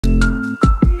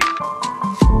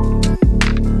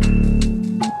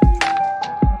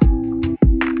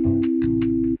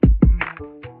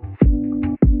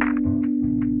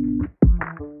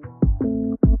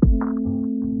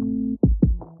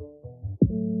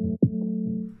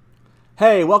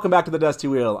Hey, welcome back to the Dusty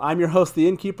Wheel. I'm your host, the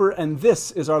Innkeeper, and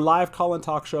this is our live call-in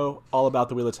talk show all about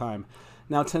the Wheel of Time.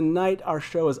 Now, tonight, our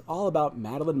show is all about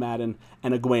Madeleine Madden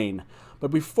and Egwene. But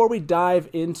before we dive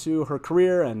into her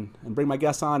career and bring my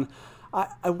guests on,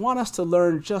 I want us to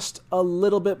learn just a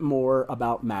little bit more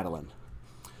about Madeleine.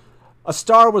 A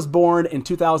star was born in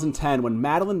 2010 when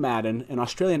Madeleine Madden, an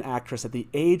Australian actress at the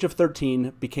age of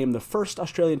 13, became the first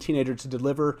Australian teenager to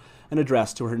deliver an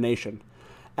address to her nation.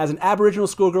 As an Aboriginal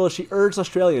schoolgirl, she urged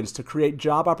Australians to create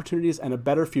job opportunities and a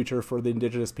better future for the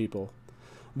Indigenous people.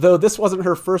 Though this wasn't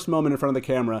her first moment in front of the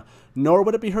camera, nor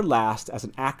would it be her last as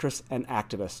an actress and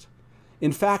activist.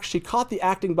 In fact, she caught the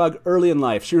acting bug early in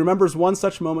life. She remembers one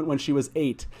such moment when she was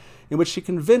 8, in which she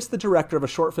convinced the director of a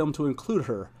short film to include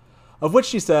her, of which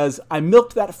she says, "I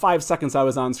milked that 5 seconds I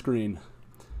was on screen."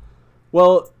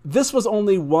 Well, this was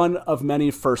only one of many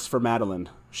firsts for Madeleine.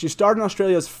 She starred in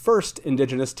Australia's first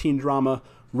Indigenous teen drama,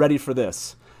 Ready for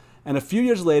This. And a few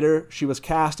years later, she was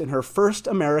cast in her first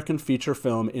American feature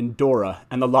film in Dora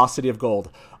and the Lost City of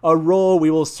Gold, a role we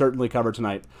will certainly cover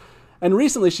tonight. And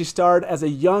recently, she starred as a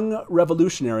young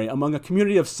revolutionary among a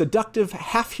community of seductive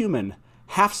half-human,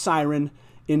 half-siren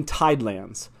in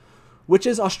Tidelands, which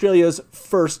is Australia's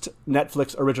first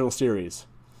Netflix original series.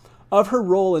 Of her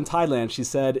role in Thailand, she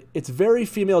said, "It's very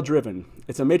female-driven.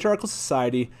 It's a matriarchal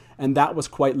society, and that was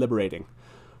quite liberating."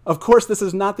 Of course, this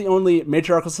is not the only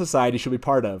matriarchal society she'll be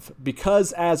part of,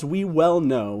 because, as we well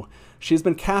know, she's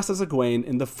been cast as Egwene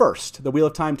in the Wheel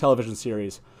of Time television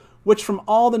series, which, from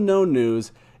all the known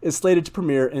news, is slated to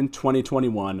premiere in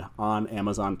 2021 on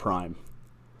Amazon Prime.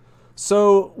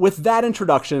 So, with that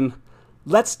introduction,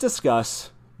 let's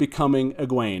discuss becoming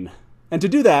Egwene. And to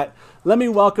do that, let me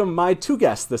welcome my two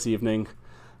guests this evening,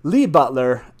 Leigh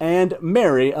Butler and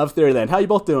Mary of Theoryland. How you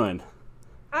both doing?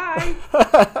 Hi.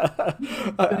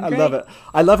 I love it.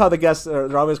 I love how the guests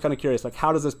are always kind of curious, like,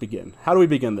 how does this begin? How do we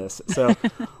begin this? So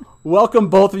welcome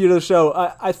both of you to the show.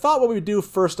 I thought what we would do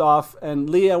first off, and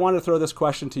Leigh, I wanted to throw this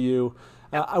question to you.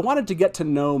 I wanted to get to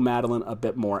know Madeleine a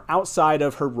bit more outside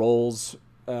of her roles,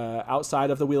 outside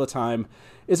of the Wheel of Time.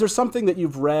 Is there something that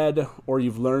you've read or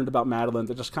you've learned about Madeleine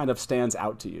that just kind of stands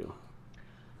out to you?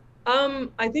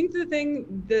 I think the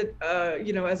thing that,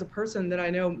 as a person that I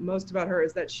know most about her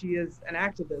is that she is an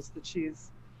activist, that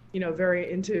she's,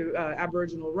 very into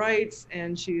Aboriginal rights,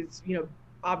 and she's,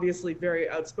 obviously very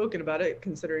outspoken about it,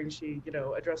 considering she,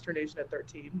 addressed her nation at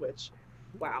 13, which,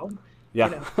 wow.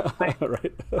 Yeah,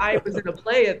 right. I was in a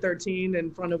play at 13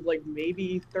 in front of like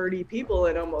maybe 30 people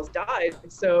and almost died.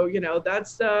 So,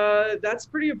 that's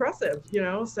pretty impressive,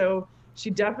 so she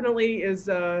definitely is,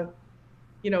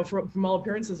 from all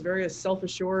appearances, very a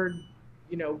self-assured,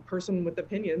 person with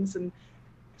opinions, and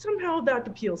somehow that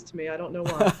appeals to me. I don't know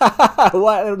why. Well,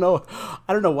 I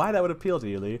don't know why that would appeal to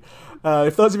you, Leigh.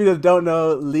 If those of you that don't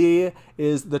know, Leigh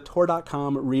is the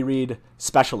Tor.com reread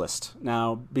specialist.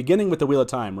 Now, beginning with the Wheel of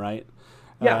Time, right?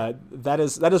 Yeah. That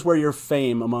is where your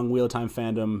fame among Wheel of Time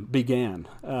fandom began.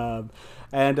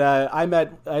 And I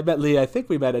met Leigh. I think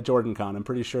we met at JordanCon. I'm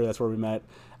pretty sure that's where we met.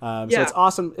 So it's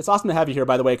awesome. It's awesome to have you here,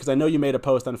 by the way, because I know you made a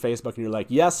post on Facebook and you're like,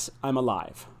 "Yes, I'm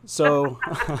alive." So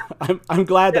I'm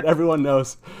glad that everyone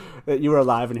knows that you are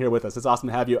alive and here with us. It's awesome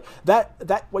to have you.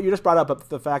 That what you just brought up,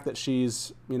 the fact that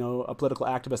she's a political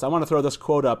activist. I want to throw this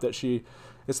quote up that she.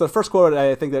 It's the first quote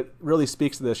I think that really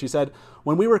speaks to this. She said,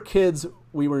 "When we were kids,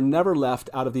 we were never left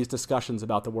out of these discussions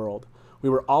about the world. We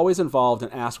were always involved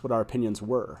and asked what our opinions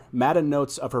were." Madden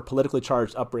notes of her politically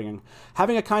charged upbringing.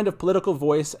 "Having a kind of political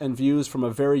voice and views from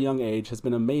a very young age has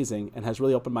been amazing and has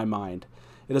really opened my mind.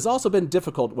 It has also been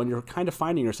difficult when you're kind of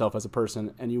finding yourself as a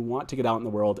person and you want to get out in the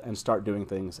world and start doing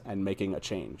things and making a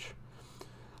change."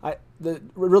 The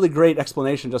really great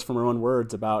explanation just from her own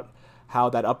words about how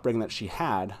that upbringing that she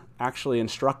had actually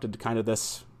instructed kind of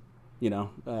this,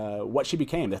 what she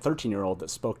became, the 13-year-old that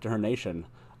spoke to her nation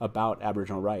about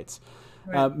Aboriginal rights.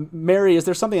 Right. Mary, is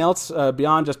there something else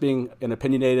beyond just being an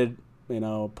opinionated,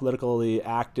 politically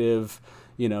active,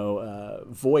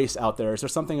 voice out there? Is there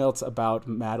something else about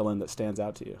Madeleine that stands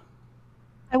out to you?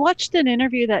 I watched an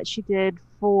interview that she did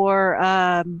for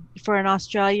an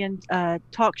Australian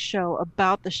talk show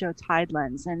about the show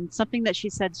Tidelands, and something that she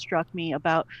said struck me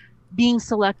about being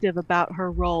selective about her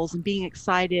roles and being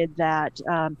excited that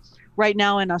right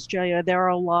now in Australia there are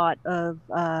a lot of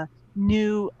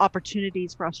new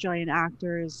opportunities for Australian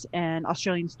actors and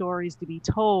Australian stories to be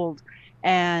told,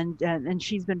 and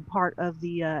she's been part of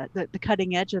the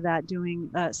cutting edge of that,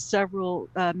 doing several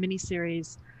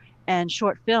miniseries and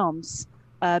short films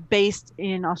based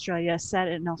in Australia, set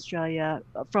in Australia,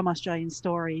 from Australian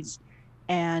stories.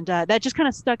 And that just kind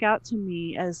of stuck out to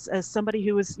me as somebody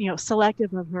who was,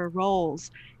 selective of her roles.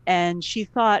 And she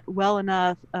thought well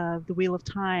enough of the Wheel of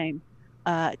Time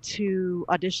to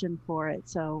audition for it.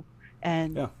 So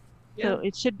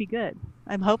it should be good.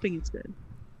 I'm hoping it's good.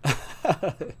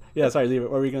 Yeah, sorry, Leigh,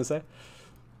 what were you going to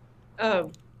say?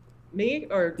 Me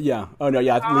or? Yeah. Oh no,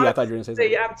 yeah, Leigh, I thought you were going to say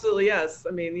something. Absolutely, yes.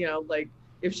 I mean, like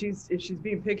if she's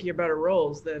being picky about her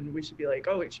roles, then we should be like,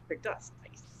 oh, wait, she picked us.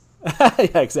 Nice.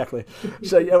 Yeah, exactly.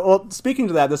 So, yeah, well, speaking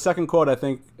to that, the second quote I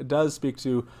think does speak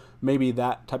to maybe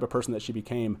that type of person that she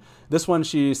became. This one,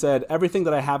 she said, "Everything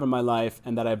that I have in my life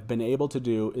and that I've been able to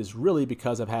do is really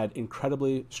because I've had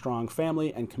incredibly strong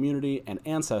family and community and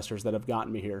ancestors that have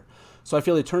gotten me here. So I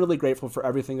feel eternally grateful for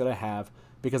everything that I have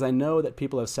because I know that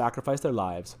people have sacrificed their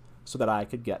lives so that I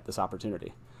could get this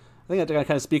opportunity." I think that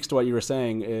kind of speaks to what you were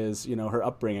saying is, her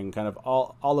upbringing, kind of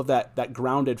all of that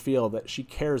grounded feel that she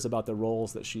cares about the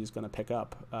roles that she's going to pick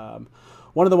up.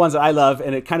 One of the ones that I love,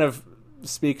 and it kind of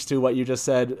speaks to what you just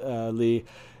said, Leigh,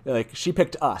 like she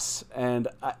picked us. And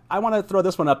I want to throw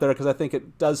this one up there because I think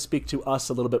it does speak to us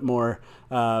a little bit more.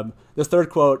 This third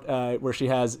quote where she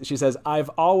says, "I've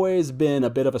always been a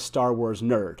bit of a Star Wars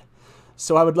nerd.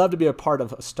 So I would love to be a part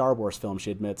of a Star Wars film," she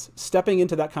admits. "Stepping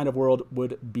into that kind of world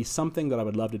would be something that I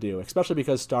would love to do, especially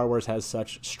because Star Wars has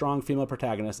such strong female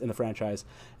protagonists in the franchise,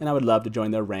 and I would love to join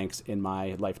their ranks in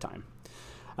my lifetime."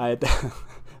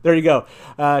 There you go.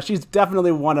 She's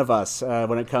definitely one of us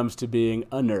when it comes to being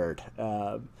a nerd.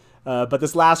 But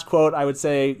this last quote, I would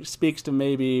say, speaks to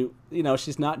maybe,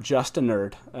 she's not just a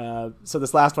nerd. So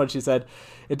this last one, she said,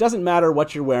 "It doesn't matter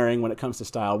what you're wearing when it comes to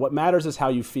style. What matters is how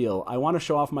you feel. I want to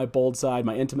show off my bold side,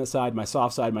 my intimate side, my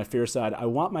soft side, my fierce side. I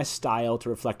want my style to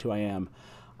reflect who I am.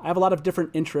 I have a lot of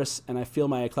different interests, and I feel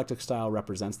my eclectic style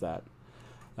represents that."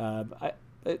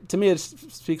 To me, it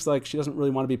speaks like she doesn't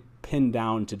really want to be pinned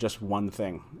down to just one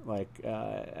thing.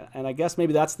 And I guess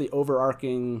maybe that's the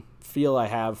overarching feel I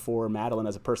have for Madeleine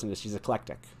as a person, is she's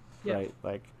eclectic, right?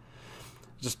 Like,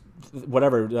 just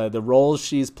whatever the roles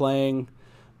she's playing,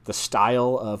 the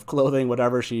style of clothing,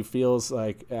 whatever she feels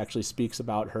like actually speaks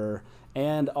about her,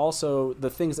 and also the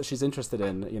things that she's interested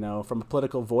in, from a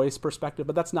political voice perspective.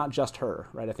 But that's not just her,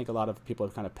 right? I think a lot of people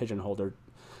have kind of pigeonholed her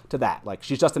to that. Like,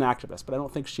 she's just an activist, but I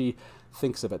don't think she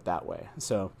thinks of it that way.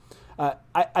 So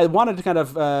I wanted to kind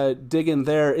of dig in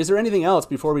there. Is there anything else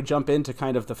before we jump into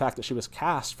kind of the fact that she was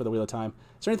cast for the Wheel of Time?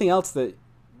 Is there anything else that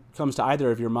comes to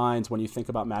either of your minds when you think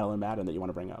about Madeleine Madden that you want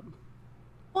to bring up?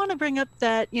 I want to bring up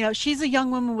that, she's a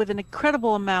young woman with an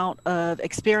incredible amount of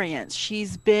experience.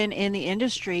 She's been in the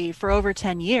industry for over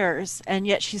 10 years, and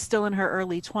yet she's still in her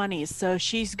early 20s. So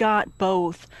she's got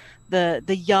both the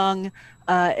young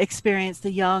experience,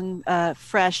 the young,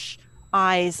 fresh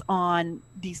eyes on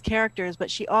these characters, but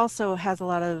she also has a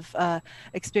lot of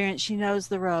experience. She knows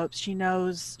the ropes. She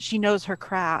knows her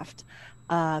craft.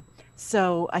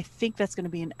 So I think that's going to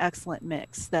be an excellent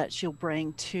mix that she'll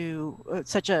bring to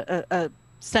such a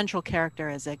central character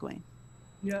as Egwene.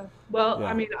 Yeah. Well,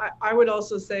 I mean, I would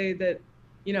also say that,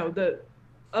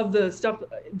 of the stuff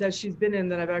that she's been in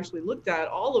that I've actually looked at,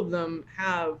 all of them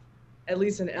have at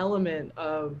least an element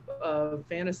of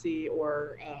fantasy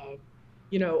or,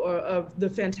 or of the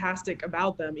fantastic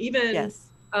about them. Even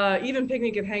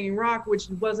Picnic at Hanging Rock, which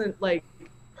wasn't like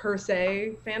per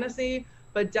se fantasy,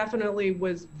 but definitely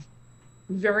was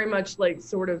very much like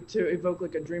sort of to evoke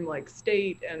like a dreamlike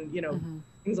state and,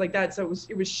 things like that. So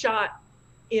it was shot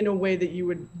in a way that you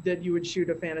would shoot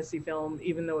a fantasy film,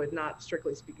 even though it's not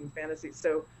strictly speaking fantasy.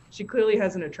 So she clearly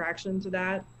has an attraction to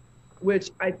that,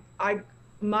 which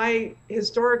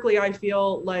historically I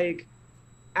feel like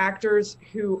actors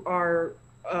who are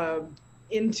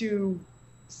into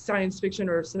science fiction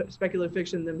or speculative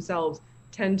fiction themselves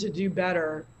tend to do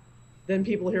better than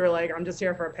people who are like, I'm just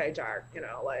here for a paycheck,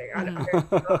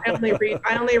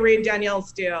 I only read Danielle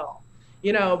Steele,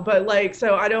 but like,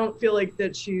 so I don't feel like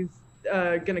that she's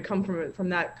going to come from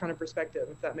that kind of perspective,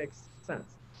 if that makes sense.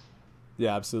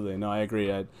 Yeah, absolutely. No, I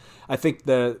agree. I think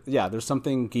there's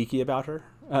something geeky about her,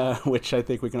 which I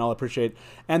think we can all appreciate,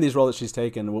 and these roles that she's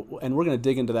taken. And we're going to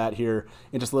dig into that here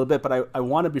in just a little bit. But I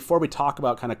wanted, before we talk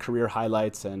about kind of career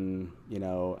highlights and,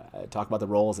 talk about the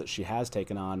roles that she has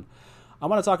taken on, I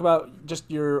want to talk about just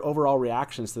your overall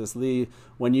reactions to this, Leigh.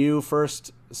 When you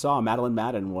first saw Madeleine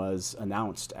Madden was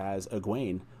announced as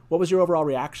Egwene, what was your overall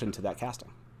reaction to that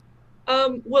casting?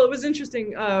 Well, it was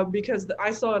interesting because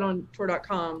I saw it on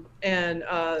tour.com, and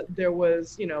there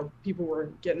was, people were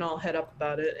getting all head up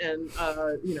about it, and,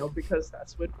 because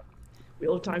that's what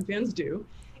Wheel of Time fans do.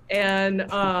 And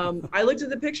I looked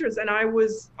at the pictures, and I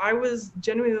was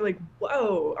genuinely like,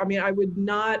 whoa. I mean, I would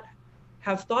not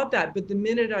have thought that, but the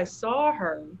minute I saw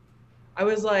her, I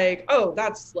was like, oh,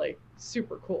 that's like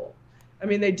super cool. I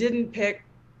mean, they didn't pick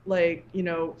like, you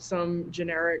know, some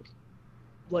generic,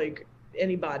 like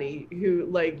anybody who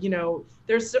like, you know,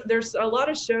 there's a lot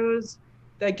of shows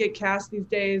that get cast these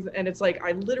days, and it's like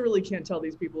I literally can't tell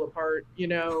these people apart, you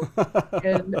know.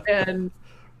 And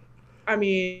I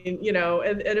mean, you know,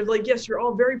 and it's like, yes, you're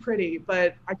all very pretty,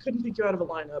 but I couldn't pick you out of a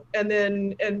lineup.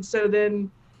 And so then,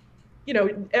 you know,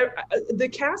 the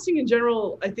casting in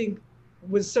general, I think,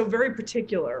 was so very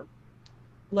particular,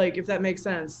 like, if that makes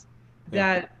sense,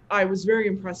 that I was very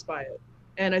impressed by it.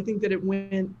 And I think that it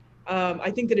went,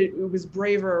 I think that it was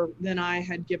braver than I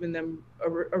had given them,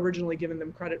 originally given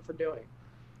them credit for doing,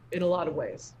 in a lot of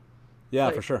ways. Yeah,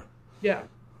 like, for sure. Yeah.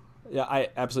 Yeah, I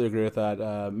absolutely agree with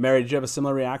that. Mary, did you have a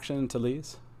similar reaction to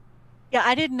Leigh's? Yeah,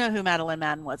 I didn't know who Madeleine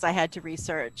Madden was. I had to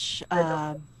research.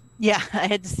 Yeah, I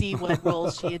had to see what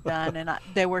roles she had done, and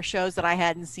there were shows that I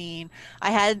hadn't seen. I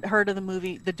had heard of the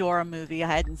movie, the Dora movie. I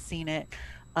hadn't seen it,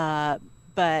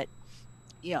 but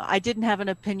you know, I didn't have an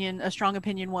opinion, a strong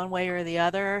opinion one way or the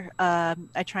other.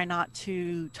 I try not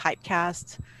to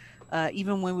typecast.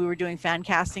 Even when we were doing fan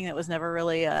casting, that was never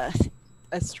really a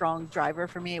strong driver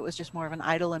for me. It was just more of an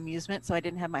idle amusement. So I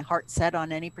didn't have my heart set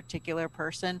on any particular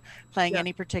person playing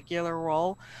any particular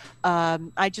role.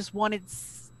 I just wanted,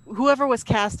 whoever was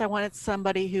cast, I wanted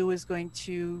somebody who was going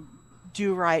to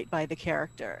do right by the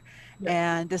character.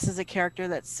 And this is a character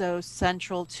that's so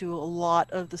central to a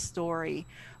lot of the story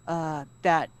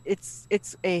that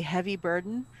it's a heavy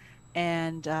burden,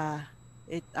 and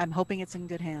I'm hoping it's in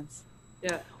good hands.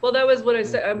 Yeah, well, that was what I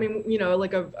said. I mean, you know,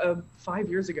 like 5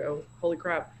 years ago, holy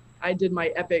crap, I did my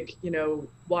epic, you know,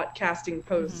 Watt casting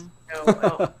post, you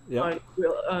know,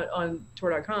 on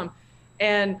tour.com.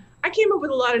 And I came up with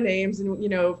a lot of names, and, you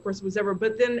know, of course it was ever,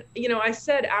 but then, you know, I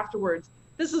said afterwards,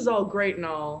 this is all great and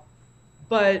all,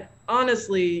 but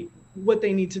honestly, what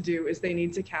they need to do is they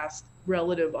need to cast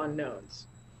relative unknowns.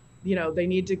 You know, they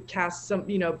need to cast some,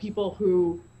 you know, people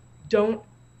who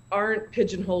aren't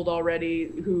pigeonholed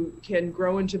already, who can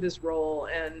grow into this role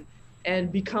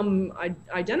and become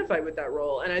identified with that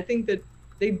role. And I think that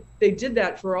they did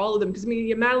that for all of them, because I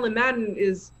mean, Madeleine Madden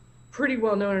is pretty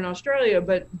well known in Australia,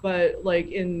 but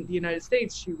like in the United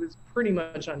States, she was pretty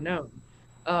much unknown.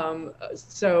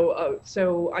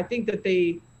 So I think that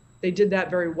they did that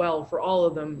very well for all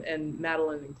of them, and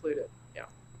Madeleine included. Yeah.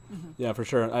 Yeah, for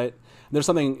sure. There's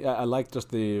something I like, just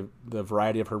the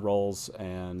variety of her roles,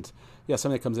 and yeah,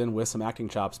 somebody that comes in with some acting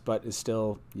chops, but is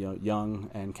still, you know,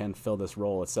 young and can fill this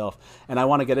role itself. And I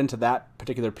want to get into that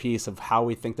particular piece of how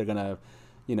we think they're gonna,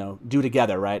 you know, do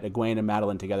together, right? Egwene and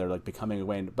Madeleine together, like becoming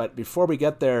Egwene. But before we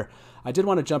get there, I did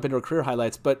want to jump into her career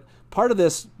highlights. But part of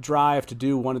this drive to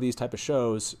do one of these type of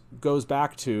shows goes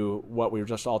back to what we were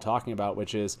just all talking about,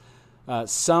 which is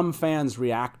some fans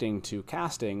reacting to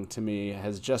casting, to me,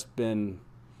 has just been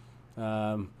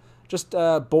boring.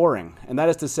 And that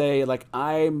is to say, like,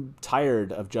 I'm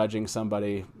tired of judging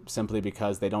somebody simply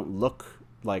because they don't look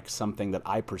like something that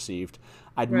I perceived.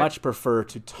 I'd much prefer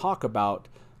to talk about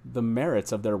the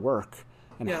merits of their work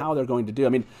and how they're going to do. I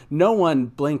mean, no one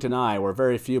blinked an eye, or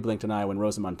very few blinked an eye, when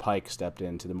Rosamund Pike stepped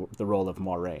into the role of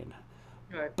Moiraine.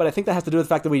 Right. But I think that has to do with the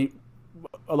fact that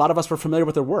a lot of us were familiar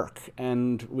with her work,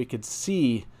 and we could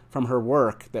see from her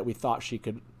work that we thought she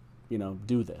could, you know,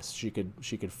 do this. She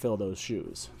could fill those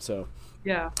shoes. So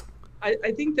yeah, I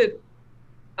think that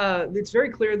it's very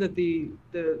clear that the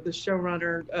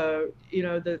showrunner, you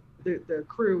know, the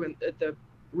crew and the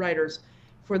writers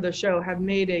for the show have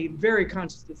made a very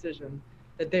conscious decision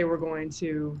that they were going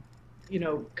to, you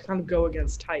know, kind of go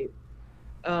against type.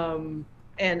 And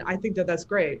I think that that's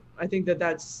great. I think that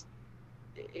that's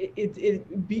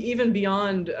even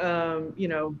beyond, you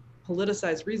know,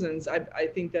 politicized reasons. I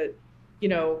think that, you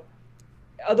know,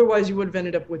 otherwise you would have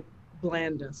ended up with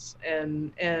blandness.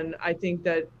 And I think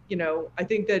that, you know,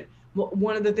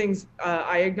 one of the things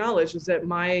I acknowledge is that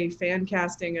my fan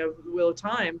casting of The Wheel of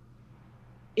Time,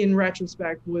 in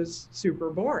retrospect, was super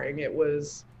boring. It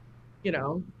was, you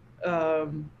know,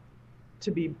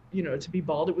 to be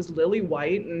bald, it was lily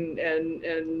white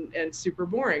and super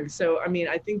boring. So I mean,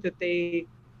 I think that they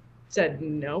said,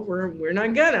 no, we're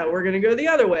gonna go the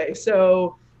other way.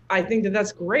 So I think that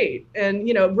that's great. And,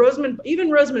 you know,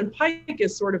 Rosamund Pike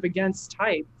is sort of against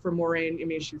type for Moiraine. I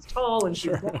mean, she's tall and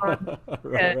she's blonde,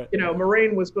 and you know,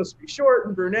 Moiraine was supposed to be short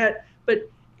and brunette, but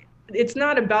it's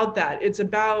not about that. It's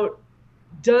about,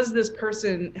 does this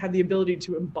person have the ability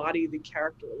to embody the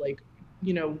character? Like,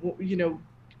 you know,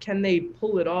 can they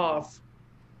pull it off?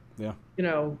 Yeah. You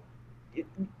know,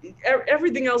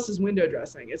 everything else is window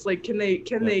dressing. It's like, can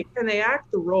they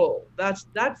act the role? That's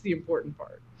the important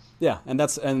part. Yeah, and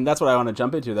that's what I want to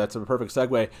jump into. That's a perfect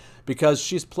segue, because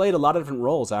she's played a lot of different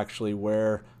roles actually,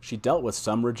 where she dealt with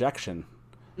some rejection.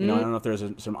 You know, I don't know if there's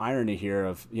some irony here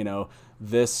of, you know,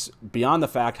 this beyond the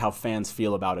fact how fans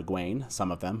feel about Egwene,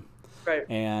 some of them, right,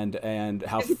 and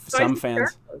how some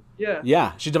fans, she's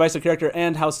a divisive character,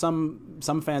 and how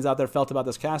some fans out there felt about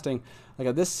this casting.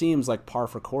 Like, this seems like par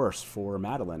for course for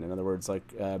Madeleine. In other words,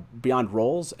 like, beyond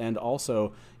roles, and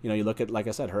also, you know, you look at, like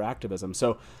I said, her activism.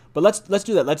 So, but let's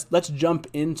do that. Let's jump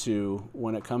into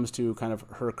when it comes to kind of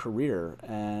her career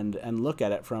and look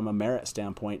at it from a merit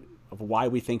standpoint of why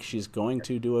we think she's going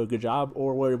to do a good job,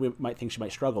 or where we might think she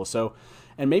might struggle. So,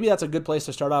 and maybe that's a good place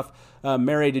to start off.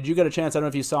 Mary, did you get a chance? I don't know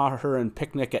if you saw her in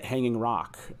Picnic at Hanging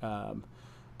Rock.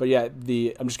 But yeah,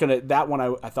 I'm just going to, that one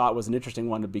I thought was an interesting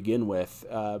one to begin with.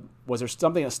 Was there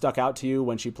something that stuck out to you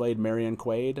when she played Marion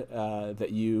Quaid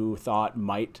that you thought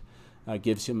might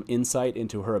give some insight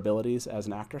into her abilities as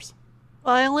an actress?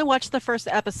 Well, I only watched the first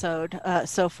episode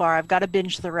so far. I've got to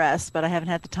binge the rest, but I haven't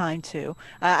had the time to.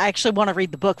 I actually want to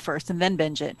read the book first and then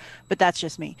binge it, but that's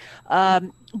just me.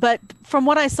 But from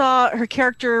what I saw, her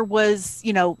character was,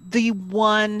 you know, the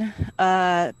one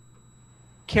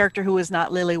character who was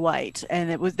not lily white,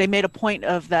 and they made a point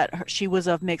of that she was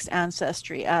of mixed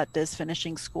ancestry at this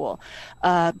finishing school,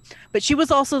 but she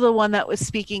was also the one that was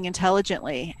speaking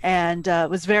intelligently and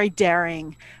was very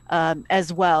daring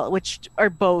as well, which are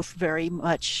both very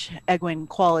much Egwene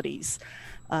qualities.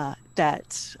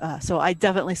 So I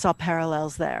definitely saw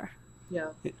parallels there. Yeah.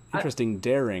 Interesting.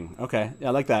 Daring. Okay. Yeah,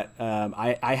 I like that.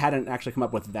 I hadn't actually come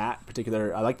up with that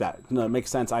particular. I like that. No, it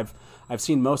makes sense. I've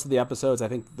seen most of the episodes. I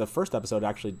think the first episode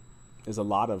actually is a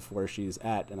lot of where she's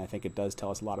at, and I think it does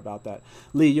tell us a lot about that.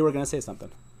 Leigh, you were going to say something.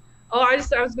 Oh, I was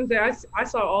going to say, I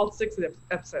saw all 6 of the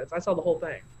episodes. I saw the whole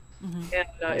thing. And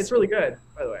it's really good,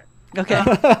 by the way. Okay.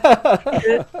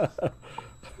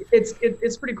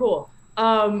 It's pretty cool.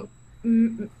 The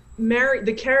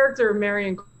character of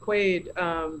Marion Quaid,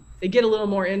 they get a little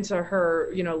more into her,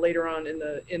 you know, later on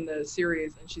in the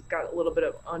series, and she's got a little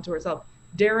bit onto herself.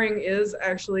 Daring is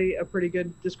actually a pretty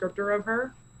good descriptor of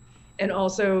her, and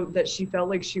also that she felt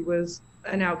like she was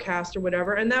an outcast or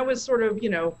whatever, and that was sort of, you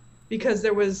know, because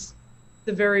there was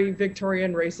the very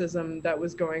Victorian racism that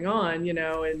was going on, you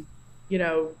know, and you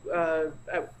know,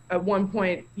 at one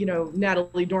point, you know,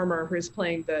 Natalie Dormer, who is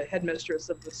playing the headmistress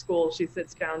of the school, she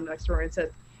sits down next to her and says,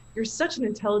 "You're such an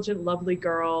intelligent, lovely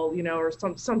girl," you know, or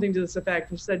something to this effect.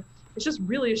 And she said, "It's just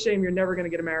really a shame you're never going to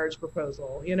get a marriage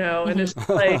proposal," you know. And it's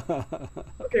like,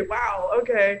 okay, wow,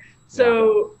 okay.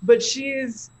 So, but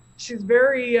she's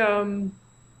very, you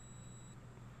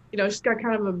know, she's got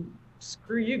kind of a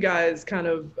screw you guys kind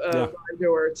of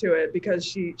vibe to it, because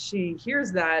she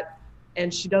hears that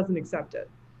and she doesn't accept it.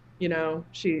 You know,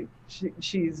 she's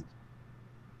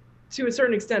to a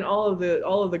certain extent, all of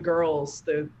the girls,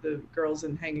 the girls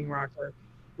in Hanging Rock, are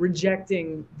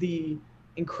rejecting the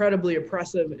incredibly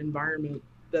oppressive environment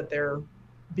that they're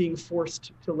being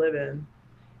forced to live in.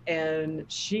 And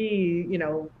she, you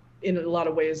know, in a lot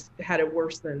of ways had it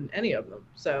worse than any of them.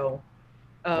 So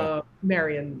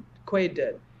Marion Quaid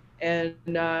did. And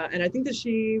I think that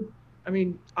she, I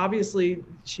mean, obviously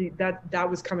that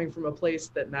was coming from a place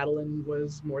that Madeleine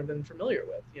was more than familiar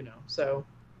with, you know, so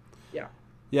yeah.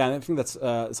 Yeah, and I think that's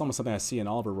it's almost something I see in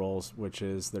all of her roles, which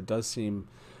is there does seem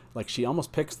like she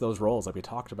almost picks those roles like we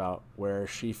talked about, where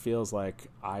she feels like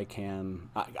I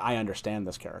understand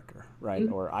this character, right?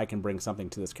 Or I can bring something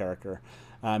to this character.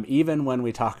 Even when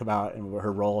we talk about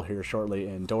her role here shortly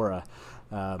in Dora,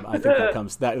 I think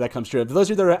that comes true. For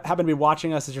those of you that happen to be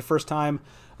watching us, it's your first time,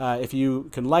 if you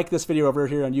can like this video over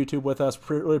here on YouTube with us,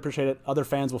 really appreciate it. Other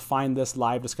fans will find this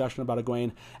live discussion about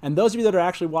Egwene. And those of you that are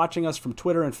actually watching us from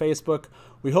Twitter and Facebook,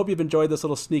 we hope you've enjoyed this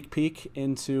little sneak peek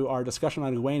into our discussion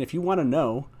on Egwene. If you want to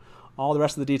know all the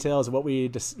rest of the details of what we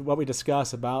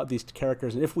discuss about these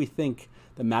characters, and if we think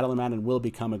that Madeleine Madden will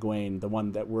become Egwene, the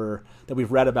one that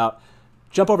we've read about,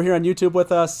 jump over here on YouTube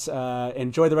with us,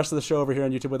 enjoy the rest of the show over here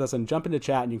on YouTube with us, and jump into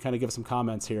chat, and you can kind of give us some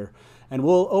comments here. And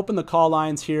we'll open the call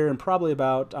lines here in probably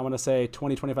about, I want to say,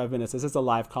 20, 25 minutes. This is a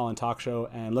live call and talk show,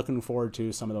 and looking forward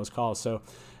to some of those calls. So,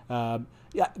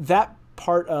 yeah, that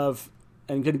part of,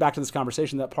 and getting back to this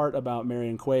conversation, that part about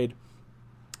Marion Quaid,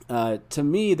 to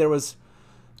me, there was,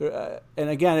 and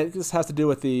again, it just has to do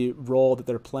with the role that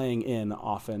they're playing in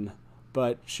often,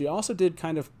 but she also did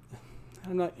kind of,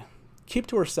 I'm not... keep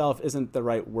to herself isn't the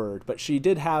right word, but she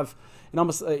did have an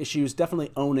almost, she was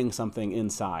definitely owning something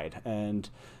inside, and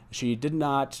she did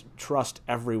not trust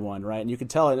everyone, right? And you could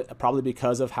tell it probably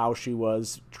because of how she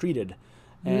was treated.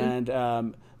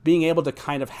 And being able to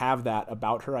kind of have that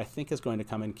about her, I think, is going to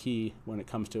come in key when it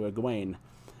comes to Egwene.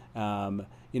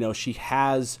 You know, she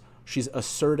has she's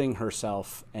asserting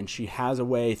herself, and she has a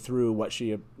way through what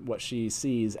she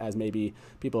sees as maybe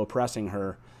people oppressing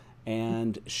her,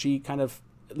 and she kind of,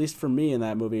 at least for me in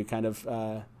that movie, kind of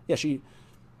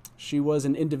she was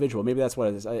an individual. Maybe that's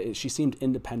what it is. She seemed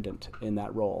independent in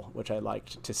that role, which I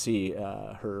liked to see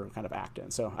her kind of act in.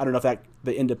 So I don't know if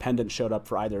the independence showed up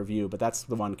for either of you, but that's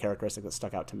the one characteristic that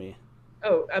stuck out to me.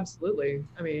 Oh, absolutely.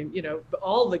 I mean, you know,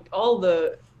 all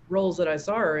the roles that I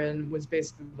saw her in was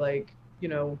basically like, you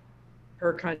know,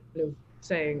 her kind of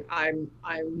saying, I'm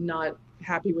not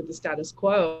happy with the status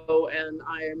quo, and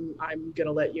I'm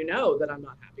gonna let you know that I'm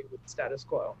not happy with the status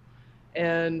quo.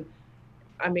 And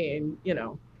I mean, you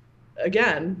know,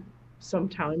 again,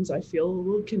 sometimes I feel a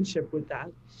little kinship with that.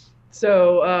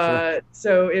 So Sure.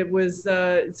 so it was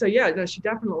so yeah, no, she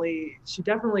definitely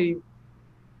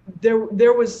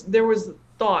there was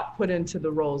thought put into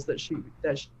the roles that she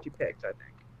picked, I think.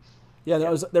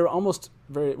 Yeah, there were almost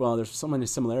very well. There's so many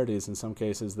similarities in some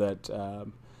cases that I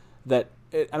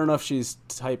don't know if she's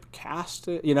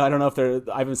typecast. You know, I don't know if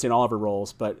I haven't seen all of her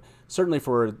roles, but certainly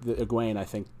for the Egwene, I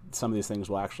think some of these things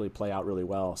will actually play out really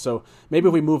well. So maybe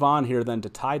if we move on here then to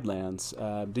Tidelands.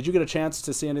 Did you get a chance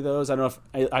to see any of those? I don't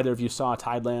know if either of you saw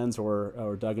Tidelands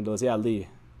or dug into those. Yeah, Leigh,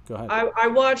 go ahead. I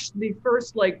watched the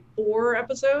first like 4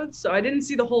 episodes, so I didn't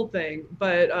see the whole thing,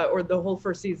 but or the whole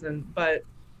first season, but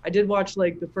I did watch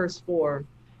like the first 4.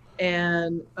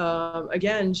 And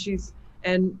again,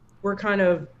 and we're kind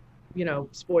of, you know,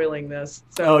 spoiling this.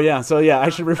 So, oh yeah, so yeah, I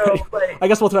should. I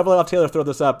guess we'll have Taylor throw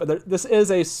this up. This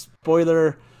is a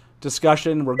spoiler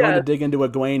discussion. We're going to dig into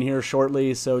Egwene here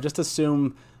shortly, so just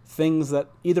assume things that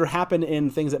either happen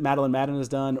in things that Madeleine Madden has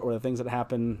done or the things that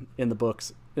happen in the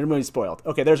books. They're going to be spoiled.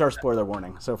 Okay, there's our spoiler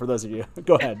warning. So for those of you,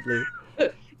 go ahead, Leigh.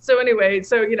 So anyway,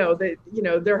 so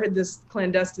there had this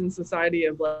clandestine society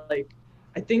of like,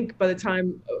 I think by the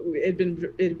time it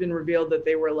had been revealed that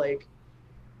they were like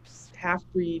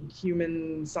half-breed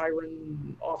human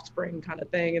siren offspring kind of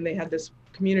thing, and they had this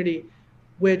community,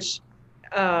 which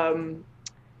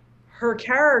her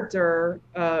character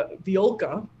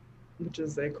Violka, which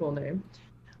is a cool name,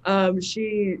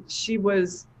 she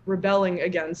was rebelling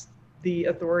against the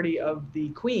authority of the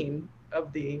queen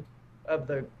of the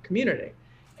community,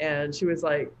 and she was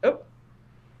like, oh,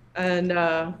 and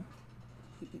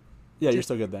yeah, you're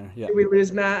still good there. Yeah. Did we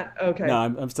lose Matt? Okay. No,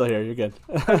 I'm still here. You're good.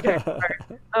 Okay. All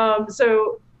right.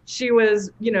 So she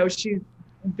was, you know, she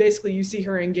basically, you see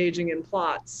her engaging in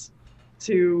plots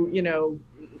to, you know,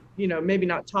 maybe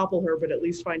not topple her, but at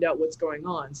least find out what's going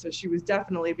on. So she was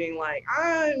definitely being like,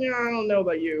 I don't know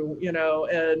about you, you know,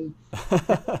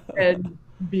 and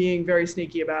being very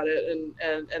sneaky about it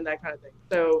and that kind of thing.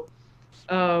 So,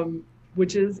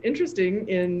 which is interesting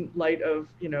in light of,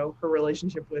 you know, her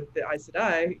relationship with the Aes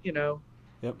Sedai, you know,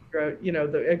 yep. You know,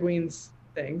 the Egwene's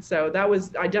thing. So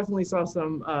I definitely saw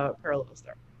some parallels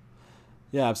there.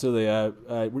 Yeah,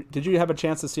 absolutely. Did you have a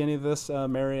chance to see any of this,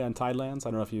 Mary, on Tidelands?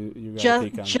 I don't know if you got a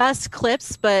peek on it. Just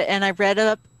clips, and I read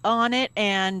up on it,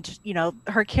 and you know,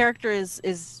 her character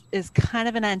is kind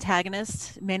of an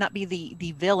antagonist. May not be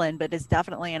the villain, but is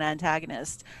definitely an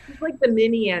antagonist. She's like the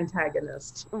mini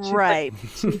antagonist, right?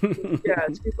 She's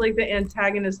like the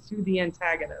antagonist to the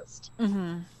antagonist.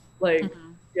 Mm-hmm. Like,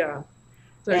 mm-hmm. Yeah.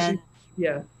 So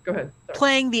yeah, go ahead. Sorry.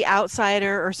 Playing the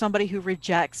outsider or somebody who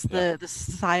rejects the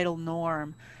societal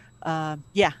norm.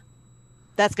 Yeah,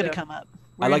 that's going to come up.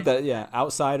 I like that. Yeah,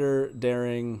 outsider,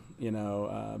 daring. You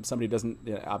know, somebody doesn't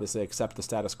obviously accept the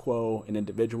status quo. An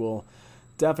individual,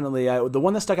 definitely. The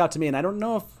one that stuck out to me, and I don't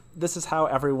know if this is how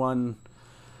everyone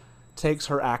takes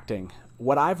her acting.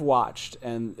 What I've watched,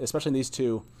 and especially in these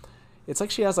two, it's like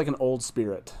she has like an old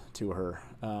spirit to her.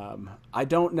 I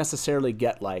don't necessarily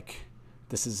get like,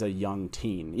 this is a young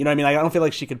teen. You know what I mean? I don't feel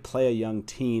like she could play a young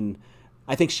teen.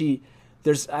 I think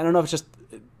I don't know if it's just,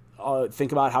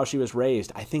 think about how she was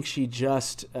raised. I think she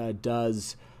just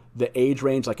does the age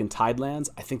range, like in Tidelands.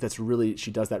 I think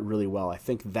she does that really well. I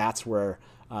think that's where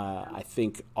I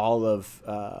think all of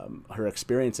her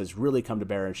experiences really come to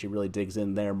bear, and she really digs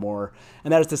in there more.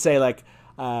 And that is to say, like,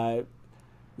 I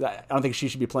don't think she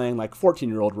should be playing like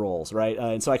 14-year-old roles, right?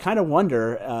 And so I kind of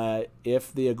wonder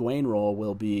if the Egwene role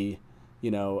will be,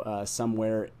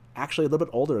 somewhere actually a little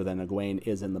bit older than Egwene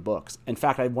is in the books. In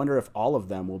fact, I wonder if all of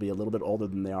them will be a little bit older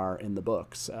than they are in the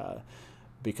books,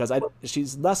 because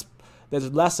there's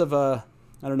less of a,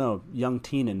 I don't know, young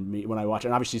teen in me when I watch it.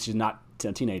 And obviously she's not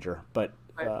a teenager, but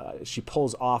she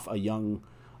pulls off a young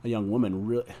woman.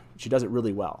 Really, she does it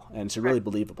really well, and it's really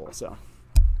believable. So.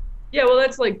 Yeah, well,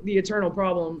 that's like the eternal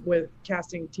problem with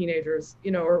casting teenagers,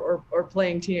 or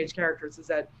playing teenage characters, is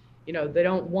that, they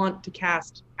don't want to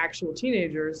cast actual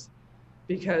teenagers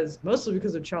mostly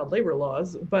because of child labor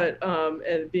laws, but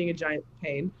and being a giant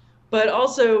pain, but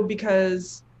also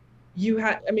because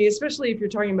I mean, especially if you're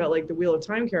talking about like the Wheel of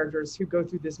Time characters who go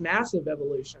through this massive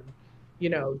evolution,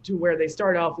 to where they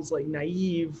start off as like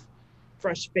naive,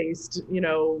 fresh-faced,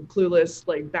 clueless,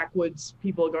 like backwoods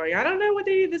people going, I don't know what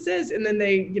this is. And then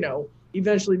they,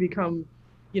 eventually become,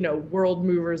 world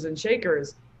movers and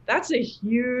shakers. That's a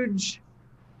huge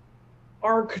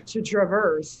arc to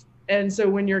traverse. And so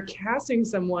when you're casting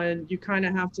someone, you kind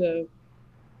of have to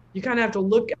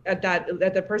look at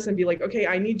that person and be like, okay,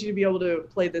 I need you to be able to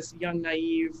play this young,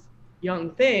 naive,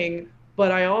 young thing,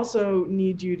 but I also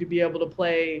need you to be able to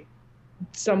play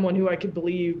someone who I could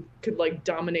believe could like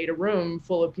dominate a room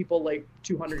full of people like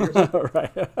 200 years ago.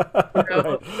 Right.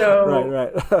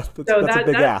 Right. That's a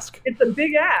big ask. It's a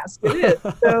big ask. It is.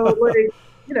 So like,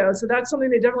 so that's something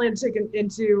they definitely have to take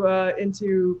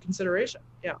into consideration.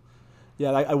 Yeah. Yeah,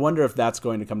 I wonder if that's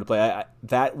going to come to play.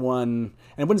 That one,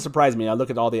 and it wouldn't surprise me. I look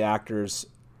at all the actors.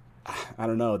 I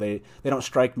don't know. They don't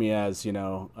strike me as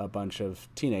a bunch of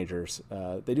teenagers.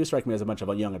 They do strike me as a bunch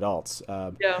of young adults.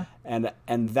 Yeah.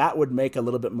 And that would make a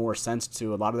little bit more sense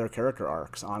to a lot of their character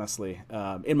arcs, honestly,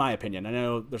 in my opinion. I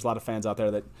know there's a lot of fans out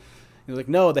there that like,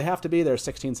 no, they have to be their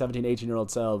 16, 17, 18-year-old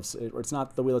selves. It's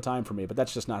not the Wheel of Time for me, but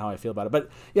that's just not how I feel about it.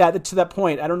 But yeah, to that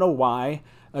point, I don't know why.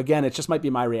 Again, it just might be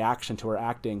my reaction to her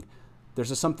acting. There's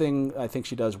just something I think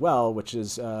she does well, which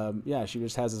is, she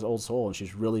just has this old soul, and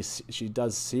she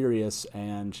does serious,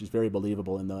 and she's very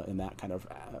believable in that kind of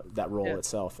that role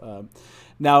itself.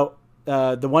 Now,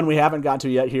 the one we haven't gotten to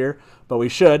yet here, but we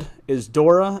should, is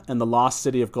Dora and the Lost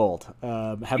City of Gold.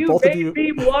 Have you both made of you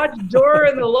me watch Dora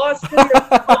and the Lost City of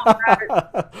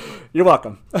Gold? You're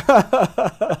welcome.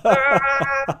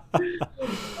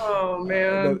 Oh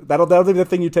man, that'll be the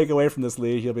thing you take away from this,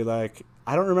 Leigh. You'll be like,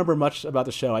 I don't remember much about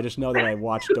the show. I just know that I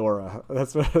watched Dora.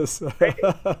 That's what it was.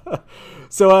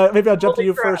 So maybe I'll jump to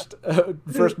you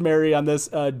first, Mary, on this.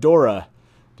 Dora,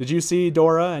 did you see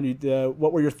Dora? And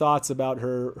what were your thoughts about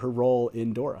her role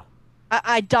in Dora?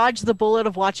 I dodged the bullet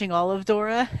of watching all of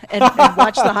Dora and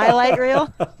watched the highlight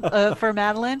reel for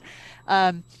Madeleine.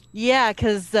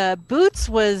 Because Boots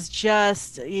was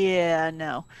just,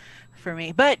 no, for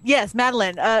me. But yes,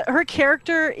 Madeleine, her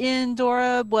character in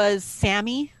Dora was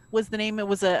Sammy, was the name. It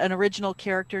was an original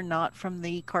character, not from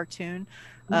the cartoon.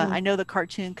 I know the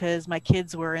cartoon because my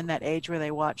kids were in that age where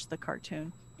they watched the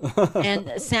cartoon. And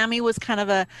Sammy was kind of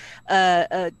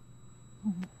a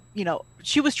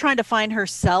she was trying to find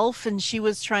herself, and she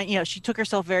was trying, she took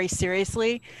herself very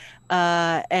seriously,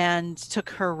 and took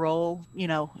her role,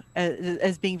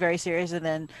 as being very serious. And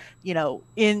then,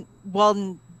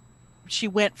 she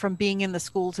went from being in the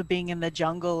school to being in the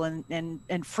jungle and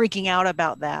freaking out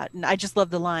about that. And I just love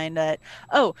the line that,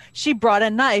 she brought a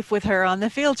knife with her on the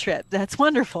field trip. That's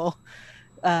wonderful.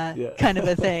 Kind of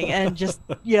a thing. And just,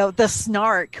 the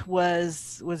snark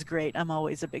was great. I'm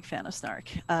always a big fan of snark.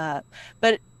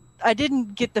 But I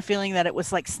didn't get the feeling that it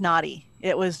was like snotty.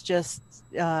 It was just,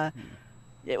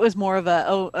 it was more of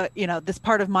this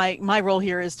part of my role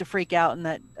here is to freak out, and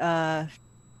that,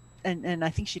 and I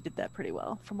think she did that pretty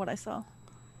well from what I saw.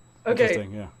 Okay.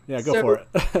 Yeah, go for it.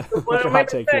 What I'm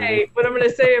going to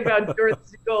say about Dora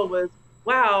the Gold was,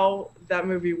 wow, that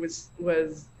movie was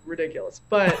ridiculous.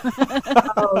 But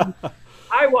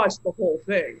I watched the whole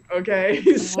thing. Okay,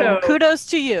 so kudos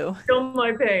to you. Feel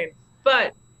my pain.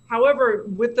 But however,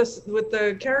 with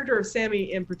the character of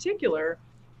Sammy in particular,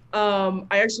 I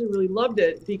actually really loved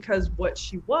it because what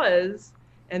she was,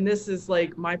 and this is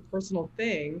like my personal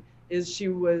thing, is she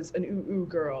was an ooh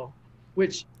girl,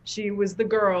 which she was the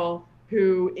girl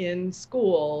who in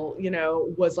school,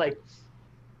 was like,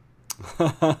 ooh,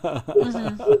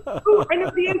 I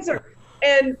know the answer.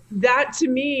 And that to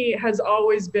me has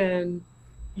always been,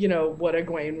 what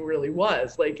Egwene really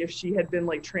was. Like if she had been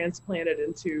like transplanted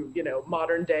into,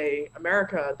 modern day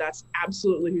America, that's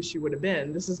absolutely who she would have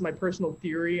been. This is my personal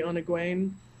theory on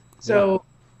Egwene. So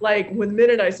like when the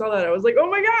minute I saw that, I was like, oh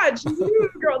my God, she's a new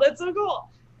girl. That's so cool.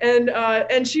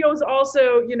 And she was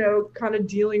also, kind of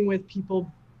dealing with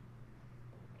people,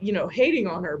 hating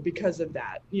on her because of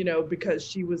that, because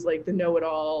she was like the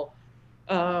know-it-all,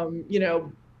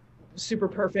 super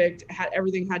perfect,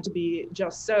 everything had to be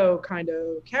just so kind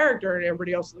of character, and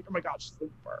everybody else was like, oh my God, she's the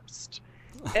worst.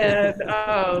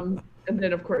 And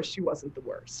then of course she wasn't the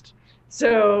worst.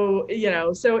 So,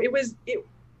 so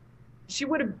she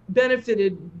would have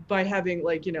benefited by having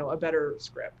like, a better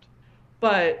script,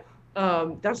 but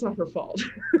that's not her fault.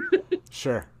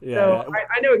 Sure. Yeah. So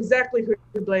I know exactly who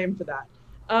to blame for that.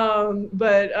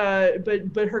 But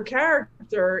her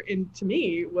character to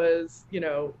me was,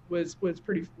 was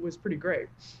pretty great,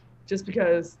 just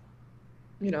because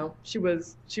you know, she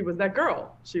was that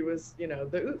girl. She was, you know,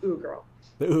 the ooh girl.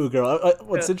 The ooh girl.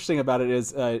 What's interesting about it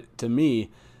is, to me,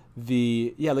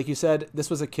 like you said, this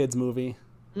was a kids movie,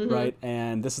 right?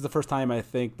 And this is the first time I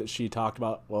think that she talked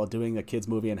about, well, doing a kids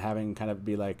movie and having kind of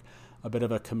be like a bit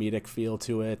of a comedic feel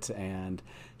to it. And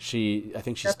I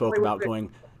think she spoke about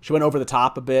she went over the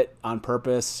top a bit on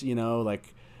purpose, you know,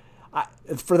 like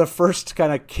for the first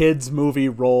kind of kids movie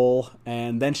role.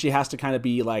 And then she has to kind of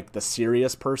be like the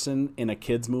serious person in a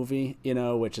kids movie, you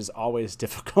know, which is always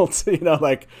difficult, you know,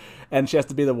 like, and she has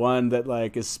to be the one that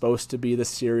like is supposed to be the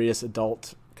serious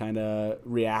adult kind of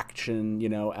reaction, you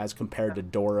know, as compared to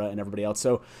Dora and everybody else.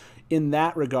 So in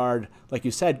that regard, like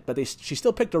you said, but she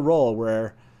still picked a role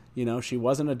where, you know, she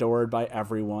wasn't adored by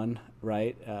everyone,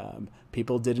 right?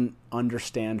 People didn't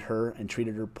understand her and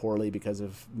treated her poorly because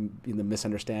of the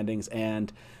misunderstandings,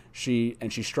 and she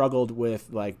struggled with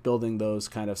like building those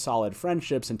kind of solid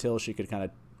friendships until she could kind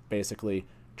of basically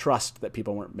trust that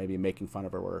people weren't maybe making fun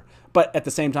of her. But at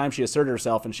the same time, she asserted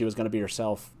herself, and she was going to be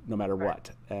herself no matter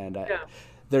what. And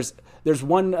there's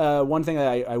one thing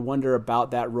that I wonder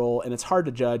about that role, and it's hard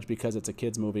to judge because it's a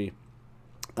kids movie.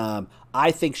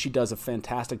 I think she does a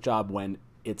fantastic job when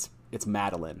it's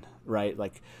Madeleine, right?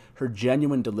 Like her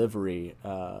genuine delivery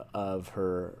of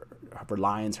her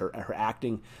lines, her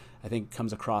acting, I think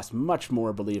comes across much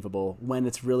more believable when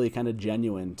it's really kind of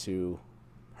genuine to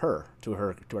her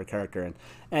character.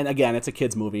 And again, it's a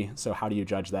kids movie, so how do you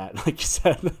judge that? Like you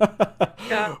said,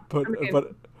 yeah.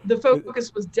 But the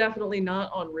focus was definitely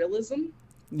not on realism.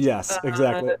 Yes,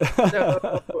 exactly.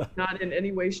 So not in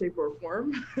any way, shape, or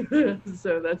form.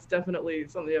 So that's definitely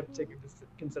something you have to take into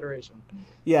consideration.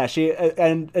 Yeah, she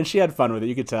had fun with it.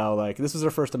 You could tell, like, this was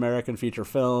her first American feature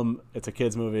film. It's a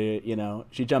kids movie, you know.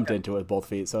 She jumped into it with both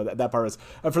feet. So that part was.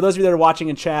 For those of you that are watching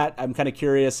in chat, I'm kind of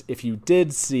curious if you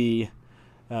did see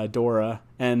Dora,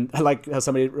 and I like how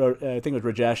somebody wrote, I think it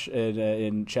was Rajesh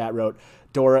in chat wrote,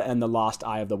 Dora and the Lost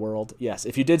Eye of the World. Yes,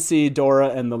 if you did see Dora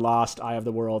and the Lost Eye of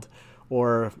the World,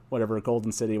 or whatever,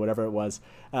 Golden City, whatever it was.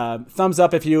 Thumbs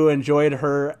up if you enjoyed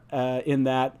her in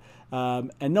that,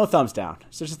 and no thumbs down.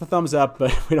 So just a thumbs up,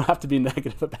 but we don't have to be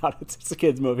negative about it. It's a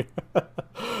kid's movie.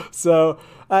 So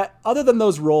other than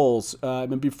those roles,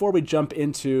 and before we jump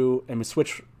into and we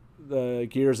switch the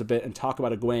gears a bit and talk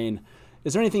about Egwene,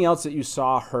 is there anything else that you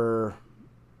saw her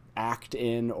act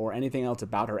in, or anything else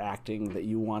about her acting that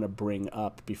you want to bring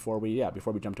up before we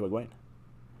jump to Egwene?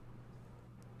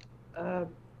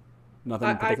 Nothing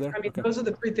in particular? I mean, okay. Those are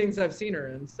the three things I've seen her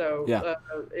in. So yeah.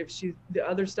 If she's the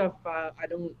other stuff, I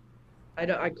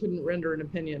couldn't render an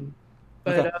opinion.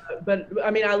 But okay. But I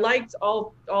mean, I liked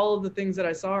all of the things that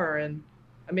I saw her in.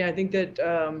 I mean, I think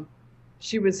that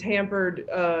she was hampered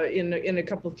in a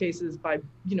couple of cases by,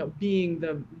 you know, being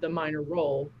the minor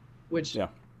role, which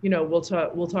you know, we'll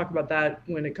talk about that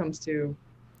when it comes to,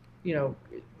 you know,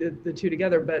 the two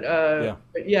together. But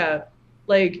yeah.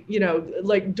 Like, you know,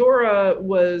 like Dora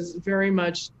was very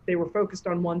much, they were focused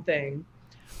on one thing.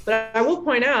 But I will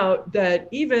point out that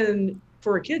even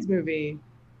for a kids movie,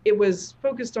 it was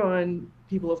focused on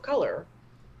people of color,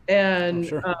 and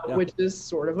which is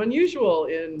sort of unusual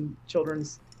in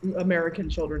American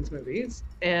children's movies.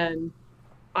 And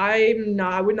I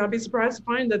would not be surprised to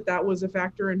find that was a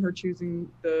factor in her choosing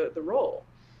the role.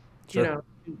 Sure. You know,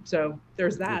 so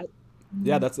there's that.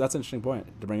 Yeah, that's an interesting point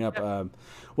to bring up.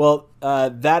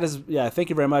 That is, thank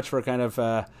you very much for kind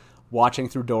of watching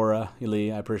through Dora,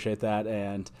 Leigh. I appreciate that.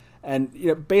 And you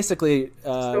know, basically,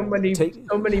 so many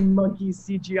monkey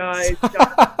CGI.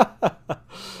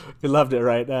 You loved it,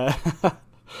 right?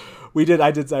 We did.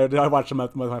 I watched them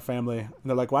with my family, and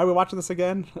they're like, "Why are we watching this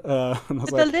again?" And I was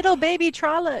it's like, a little baby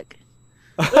Trolloc.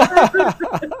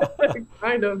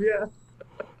 Kind of, yeah.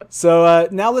 So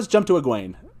now let's jump to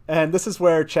Egwene. And this is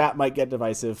where chat might get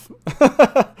divisive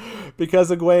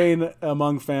because Egwene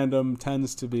among fandom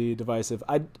tends to be divisive.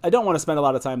 I don't want to spend a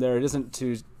lot of time there. This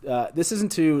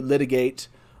isn't to litigate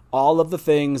all of the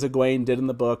things Egwene did in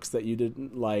the books that you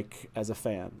didn't like as a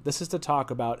fan. This is to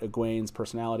talk about Egwene's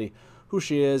personality, who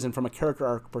she is, and from a character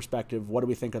arc perspective, what do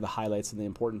we think are the highlights and the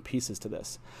important pieces to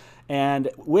this. And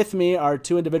with me are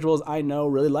two individuals I know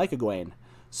really like Egwene.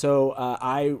 So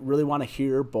I really want to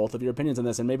hear both of your opinions on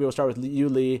this, and maybe we'll start with you,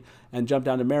 Leigh, and jump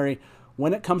down to Mary.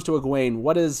 When it comes to Egwene,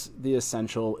 what is the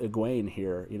essential Egwene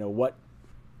here? You know, what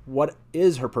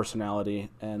is her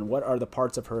personality, and what are the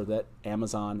parts of her that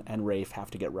Amazon and Rafe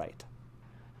have to get right?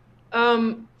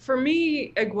 For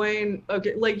me, Egwene,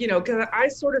 okay, like, you know, because I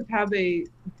sort of have a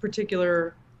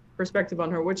particular perspective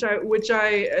on her, which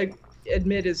I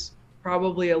admit is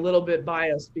probably a little bit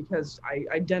biased because I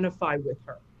identify with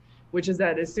her. which is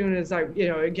that as soon as I,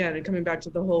 again, and coming back to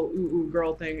the whole ooh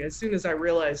girl thing, as soon as I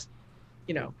realized,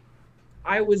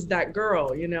 I was that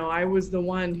girl, I was the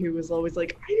one who was always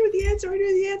like, I knew the answer,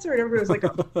 and everybody was like,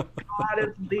 oh God,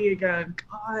 it's Leigh again,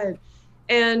 God.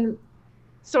 And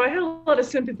so I had a lot of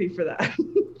sympathy for that,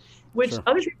 which Sure.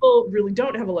 other people really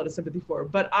don't have a lot of sympathy for.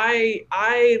 But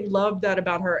I love that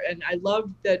about her, and I love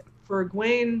that for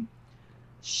Egwene,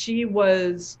 she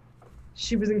was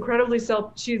incredibly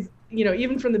she's,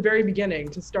 even from the very beginning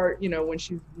to start, when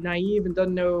she's naive and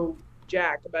doesn't know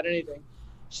jack about anything,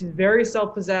 she's very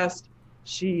self-possessed.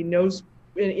 She knows,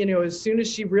 as soon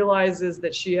as she realizes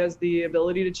that she has the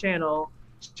ability to channel,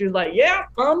 she's like, yeah,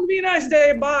 I'm gonna be a nice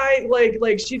day, bye.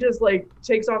 Like she just like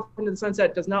takes off into the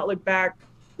sunset, does not look back,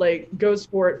 like goes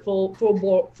for it full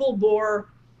bore,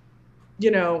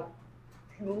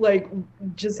 like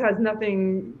just has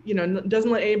nothing,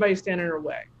 doesn't let anybody stand in her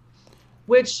way,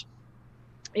 which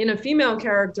in a female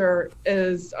character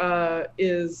is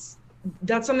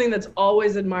that's something that's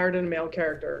always admired in a male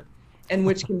character, and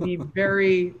which can be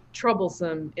very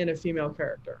troublesome in a female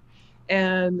character.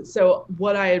 And so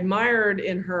what I admired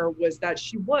in her was that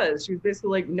she was basically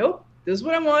like, nope, this is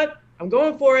what I want, I'm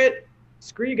going for it,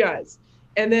 screw you guys.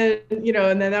 And then,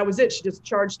 and then that was it. She just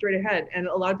charged straight ahead. And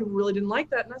a lot of people really didn't like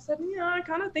that. And I said, yeah, I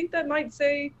kind of think that might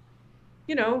say,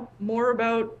 more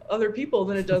about other people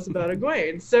than it does about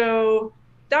Egwene. So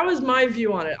that was my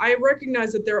view on it. I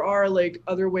recognize that there are like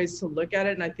other ways to look at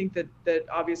it. And I think that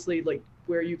obviously like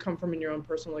where you come from in your own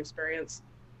personal experience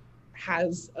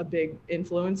has a big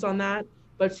influence on that.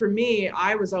 But for me,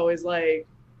 I was always like,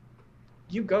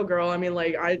 you go, girl. I mean,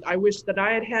 like, I wish that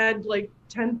I had like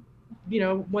 1/10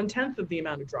 of the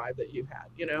amount of drive that you've had,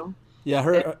 Yeah,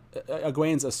 her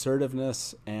Egwene's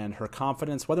assertiveness and her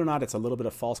confidence, whether or not it's a little bit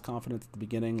of false confidence at the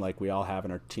beginning, like we all have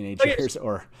in our teenage years,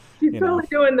 or she's totally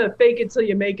doing the fake it till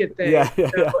you make it thing. Yeah.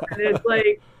 And it's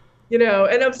like,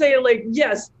 and I'm saying like,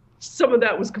 yes, some of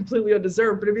that was completely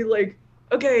undeserved, but it'd be like,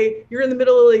 okay, you're in the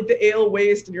middle of like the ale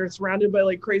waste and you're surrounded by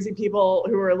like crazy people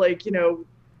who are like,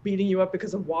 beating you up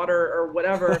because of water or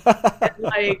whatever. And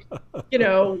like,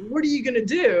 what are you going to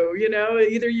do?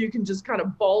 Either you can just kind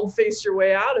of bald face your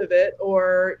way out of it,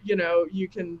 or, you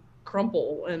can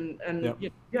crumple, and Yep.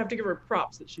 you have to give her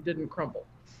props that she didn't crumble.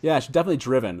 Yeah, she's definitely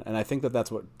driven. And I think that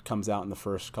that's what comes out in the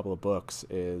first couple of books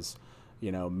is,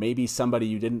 maybe somebody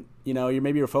you didn't,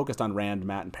 you're focused on Rand,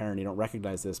 Matt, and Perrin. You don't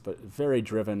recognize this, but very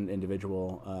driven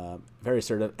individual, very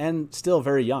assertive, and still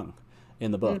very young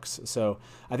in the books. So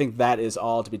I think that is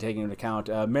all to be taken into account.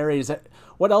 Mary,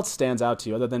 what else stands out to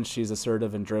you other than she's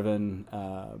assertive and driven?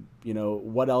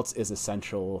 What else is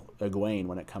essential Egwene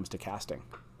when it comes to casting?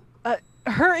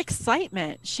 Her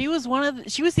excitement. She was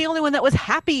the only one that was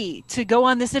happy to go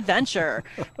on this adventure.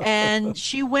 And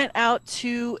she went out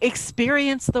to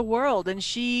experience the world, and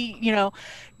she,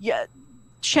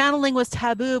 channeling was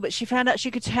taboo, but she found out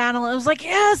she could channel. And it was like,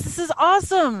 yes, this is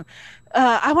awesome.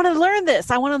 I want to learn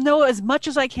this. I want to know as much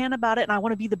as I can about it, and I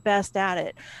want to be the best at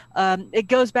it. It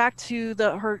goes back to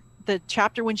the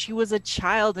chapter when she was a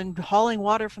child and hauling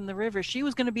water from the river. She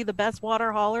was going to be the best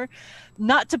water hauler,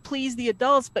 not to please the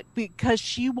adults, but because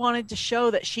she wanted to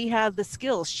show that she had the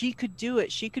skills. She could do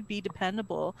it. She could be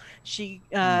dependable. She,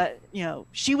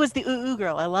 she was the ooh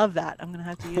girl. I love that. I'm going to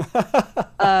have to use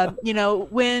that.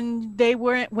 When they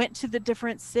went to the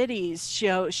different cities,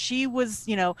 she was,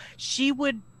 she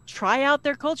would try out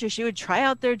their culture. She would try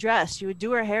out their dress. She would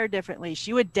do her hair differently.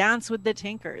 She would dance with the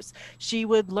Tinkers. She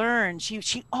would learn.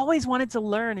 She always wanted to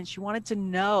learn, and she wanted to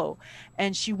know,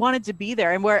 and she wanted to be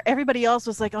there. And where everybody else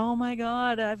was like, oh my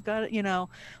God, I've got,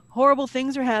 horrible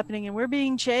things are happening and we're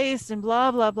being chased and blah,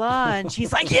 blah, blah. And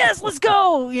she's like, yes, let's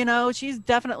go. She's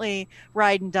definitely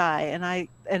ride and die.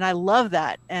 And I love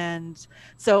that. And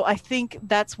so I think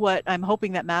that's what I'm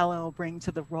hoping that Madeleine will bring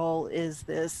to the role is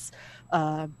this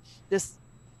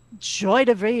joie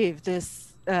de vivre,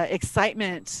 this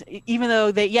excitement, even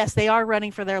though they are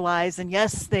running for their lives, and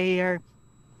yes, they are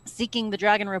seeking the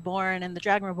Dragon Reborn, and the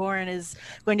Dragon Reborn is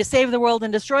going to save the world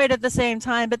and destroy it at the same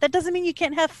time, but that doesn't mean you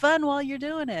can't have fun while you're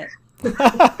doing it.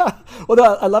 Well,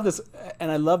 no, I love this, and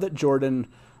I love that Jordan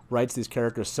writes these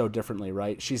characters so differently,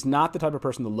 right? She's not the type of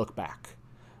person to look back,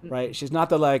 right? She's not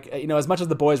the as much as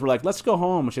the boys were like, let's go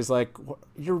home, she's like,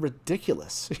 you're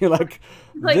ridiculous. You're like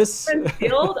this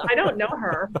Field, I don't know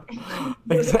her.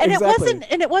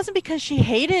 And it wasn't because she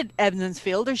hated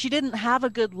Evansfield or she didn't have a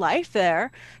good life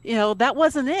there. That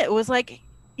wasn't it. It was like,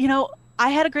 I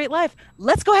had a great life.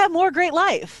 Let's go have more great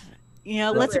life.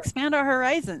 Let's expand our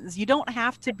horizons. You don't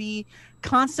have to be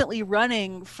constantly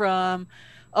running from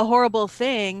a horrible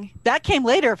thing. That came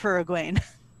later for Egwene.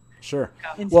 Sure.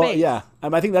 in Well, space. yeah.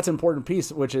 I think that's an important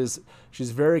piece, which is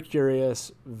she's very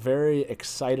curious, very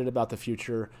excited about the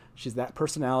future. She's that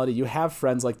personality. You have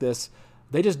friends like this.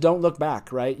 They just don't look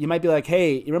back, right? You might be like,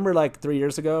 hey, you remember like 3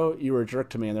 years ago, you were a jerk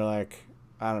to me. And they're like,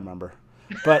 I don't remember.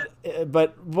 But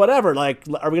whatever, like,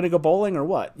 are we going to go bowling or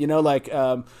what?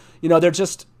 They're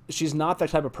just, she's not that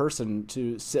type of person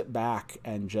to sit back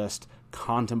and just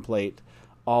contemplate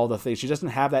all the things. She doesn't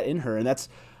have that in her. And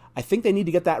I think they need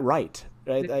to get that right.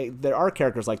 Right? There are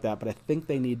characters like that, but I think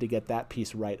they need to get that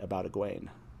piece right about Egwene.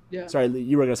 Yeah. Sorry,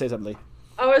 you were going to say something, Leigh.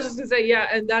 I was just gonna say, yeah,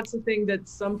 and that's the thing that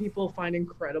some people find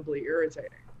incredibly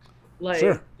irritating. Like,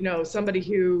 Sure. Somebody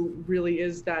who really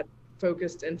is that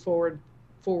focused and forward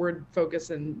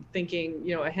focus and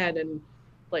thinking, ahead, and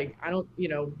like, I don't,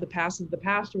 the past is the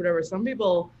past or whatever. Some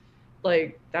people,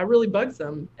 like, that really bugs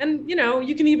them. And,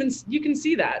 you can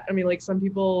see that. I mean, like, some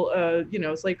people,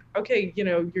 it's like, okay,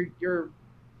 you're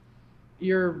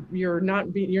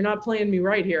not playing me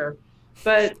right here,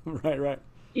 but right.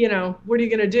 What are you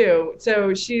gonna do?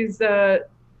 So she's got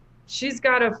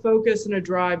a focus and a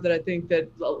drive that I think that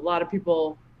a lot of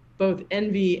people both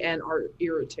envy and are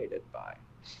irritated by.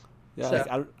 Yeah, So,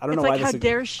 like, I don't It's know like, why how this.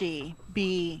 dare she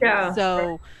be Yeah,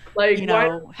 like,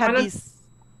 have these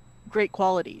great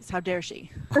qualities? How dare she?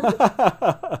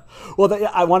 Well,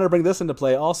 I want to bring this into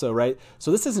play also, right? So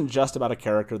this isn't just about a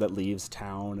character that leaves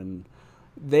town, and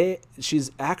she's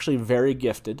actually very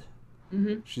gifted.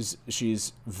 Mm-hmm.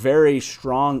 She's very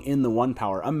strong in the one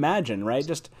power. Imagine, right?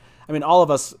 All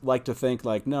of us like to think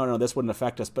like, no, this wouldn't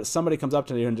affect us. But somebody comes up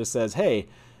to you and just says, hey,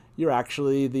 you're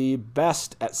actually the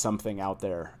best at something out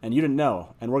there, and you didn't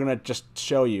know, and we're going to just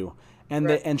show you. And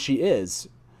right. and she is,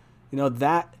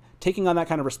 that taking on that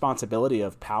kind of responsibility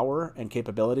of power and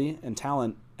capability and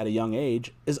talent at a young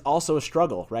age is also a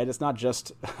struggle, right? It's not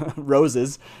just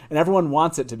roses, and everyone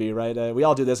wants it to be, right? We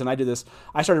all do this, and I do this.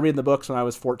 I started reading the books when I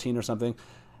was 14 or something.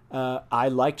 I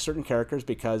liked certain characters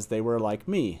because they were like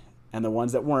me, and the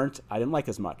ones that weren't, I didn't like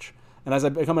as much. And as I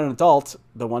become an adult,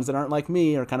 the ones that aren't like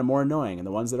me are kind of more annoying, and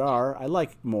the ones that are, I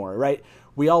like more, right?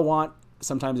 We all want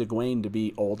sometimes Egwene to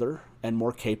be older and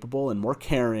more capable and more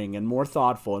caring and more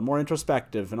thoughtful and more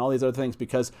introspective and all these other things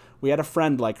because we had a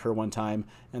friend like her one time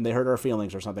and they hurt our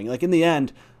feelings or something. Like, in the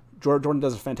end, Jordan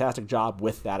does a fantastic job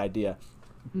with that idea.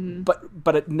 Mm-hmm.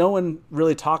 But no one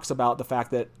really talks about the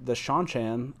fact that the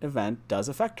Shanchan event does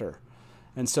affect her.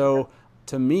 And so,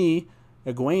 to me,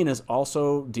 Egwene is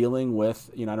also dealing with,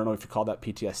 I don't know if you call that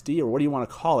PTSD or what do you want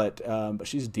to call it, but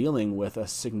she's dealing with a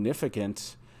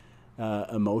significant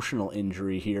emotional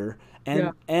injury here,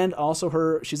 and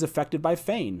also she's affected by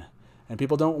Fane, and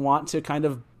people don't want to kind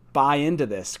of buy into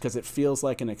this because it feels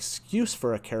like an excuse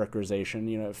for a characterization.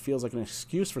 It feels like an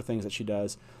excuse for things that she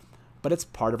does, but it's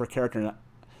part of her character. And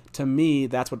to me,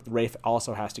 that's what Rafe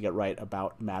also has to get right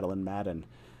about Madeleine Madden.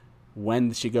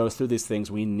 When she goes through these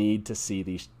things, we need to see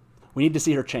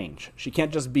her change. She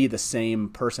can't just be the same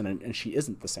person, and she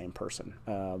isn't the same person.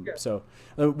 So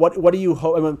what do you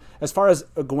hope? As far as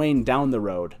Egwene down the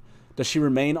road, does she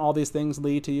remain all these things,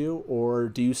 Leigh, to you, or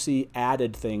do you see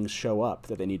added things show up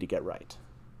that they need to get right?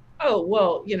 Oh,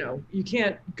 well, you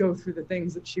can't go through the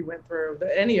things that she went through,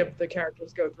 that any of the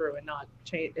characters go through, and not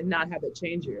change and not have it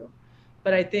change you.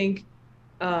 But I think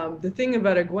the thing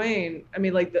about Egwene,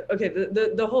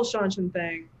 the whole Shanchan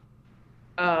thing.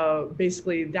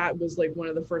 Basically, that was like one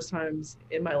of the first times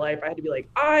in my life I had to be like,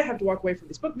 I have to walk away from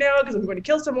this book now because I'm going to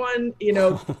kill someone.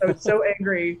 I was so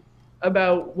angry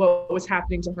about what was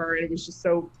happening to her, and it was just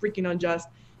so freaking unjust.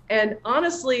 And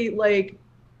honestly, like,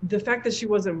 the fact that she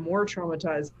wasn't more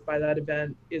traumatized by that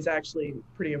event is actually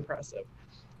pretty impressive.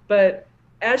 But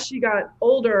as she got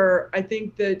older, I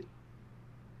think that,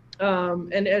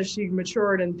 and as she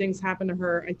matured and things happened to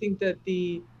her, I think that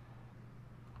the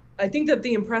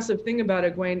impressive thing about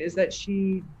Egwene is that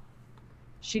she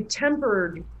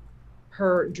tempered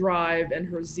her drive and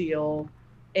her zeal,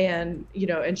 and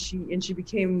she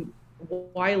became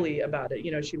wily about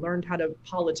it. She learned how to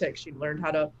politic. She learned how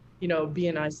to be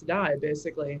an Aes Sedai,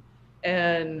 basically,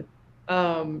 and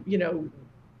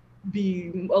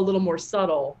be a little more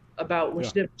subtle about what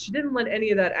she did. She didn't let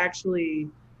any of that actually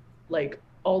like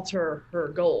alter her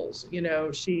goals.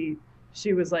 She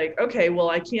was like, okay,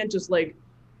 well, I can't just like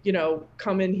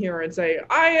come in here and say,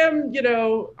 I am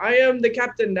the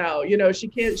captain now. She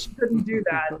couldn't do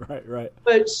that. Right.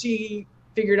 But she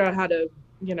figured out how to,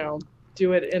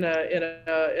 do it in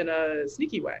a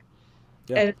sneaky way.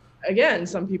 Yeah. And again,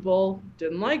 some people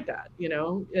didn't like that,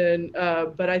 and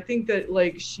but I think that,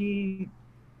 like, she,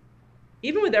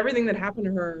 even with everything that happened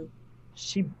to her,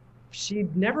 she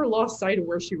never lost sight of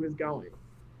where she was going.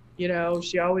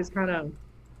 She always kind of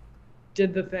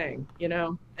did the thing,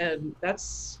 And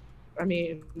that's, I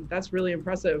mean, that's really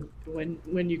impressive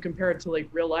when you compare it to like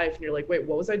real life and you're like, wait,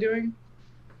 what was I doing?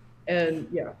 And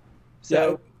yeah,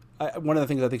 so one of the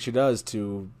things I think she does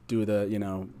to do the, you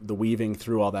know, the weaving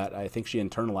through all that, I think she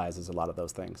internalizes a lot of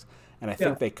those things, and I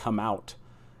think they come out,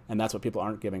 and that's what people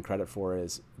aren't giving credit for,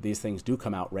 is these things do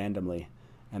come out randomly,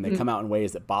 and they come out in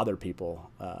ways that bother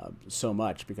people so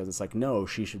much, because it's like, no,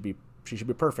 she should be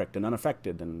perfect and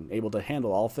unaffected and able to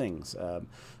handle all things.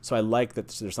 So I like that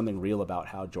there's something real about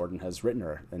how Jordan has written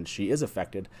her, and she is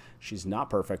affected. She's not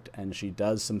perfect, and she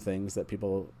does some things that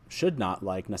people should not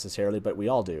like necessarily, but we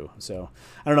all do. So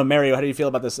I don't know, Mario, how do you feel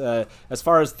about this? As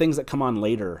far as things that come on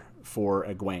later for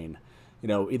Egwene, you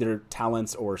know, either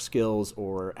talents or skills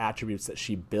or attributes that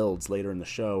she builds later in the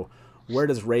show, where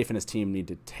does Rafe and his team need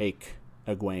to take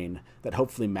Egwene that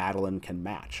hopefully Madeleine can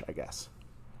match, I guess?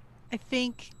 I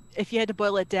think if you had to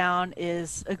boil it down,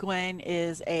 is Egwene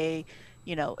is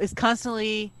is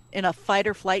constantly in a fight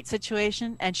or flight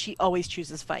situation, and she always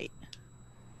chooses fight.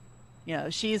 You know,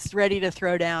 she's ready to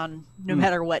throw down no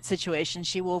matter what situation.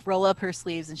 She will roll up her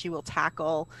sleeves and she will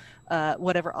tackle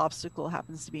whatever obstacle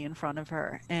happens to be in front of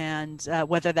her. And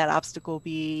whether that obstacle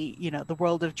be, you know, the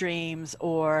world of dreams,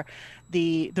 or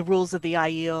the rules of the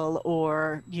Aiel,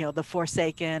 or, you know, the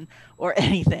Forsaken, or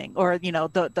anything, or, you know,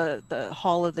 the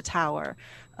Hall of the Tower.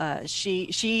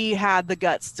 She had the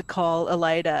guts to call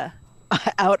Elida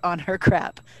out on her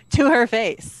crap to her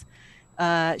face.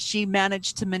 She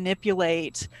managed to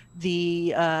manipulate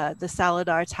the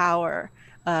Saladar Tower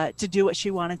to do what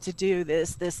she wanted to do.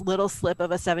 This little slip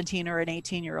of a 17 or an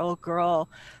 18-year-old girl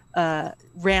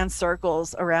ran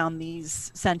circles around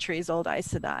these centuries-old Aes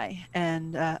Sedai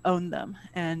and owned them.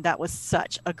 And that was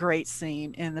such a great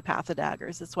scene in The Path of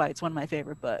Daggers. That's why it's one of my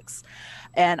favorite books.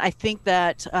 And I think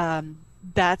that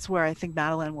that's where I think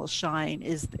Madeleine will shine,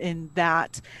 is in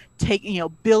that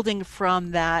building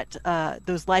from that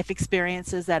those life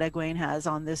experiences that Egwene has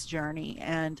on this journey,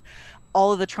 and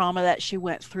all of the trauma that she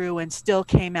went through, and still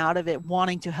came out of it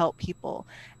wanting to help people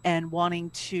and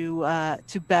wanting to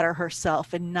better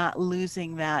herself, and not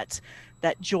losing that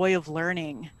joy of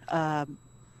learning,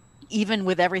 even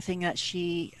with everything that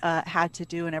she had to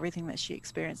do and everything that she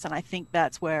experienced. And I think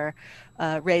that's where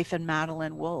Rafe and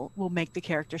Madeleine will make the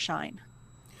character shine.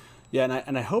 Yeah,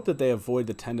 and I hope that they avoid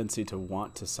the tendency to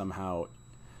want to somehow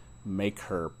make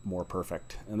her more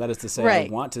perfect. And that is to say, right.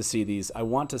 I want to see these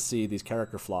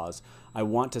character flaws. I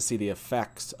want to see the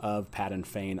effects of Padan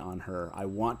Fain on her. I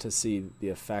want to see the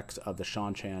effects of the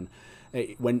Shan-Chan.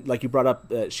 When, like you brought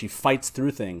up, she fights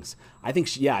through things. I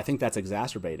think that's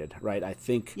exacerbated, right? I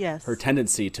think her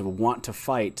tendency to want to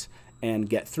fight and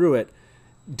get through it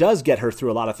does get her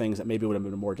through a lot of things that maybe would have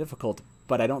been more difficult.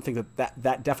 But I don't think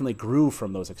that definitely grew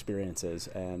from those experiences.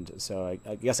 And so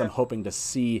I guess I'm hoping to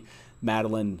see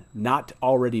Madeleine not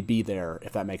already be there,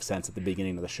 if that makes sense, at the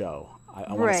beginning of the show.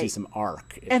 I want to see some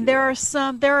arc. And there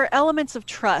are elements of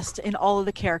trust in all of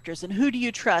the characters. And who do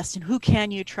you trust, and who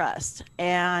can you trust?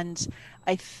 And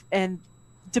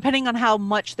depending on how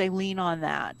much they lean on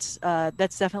that,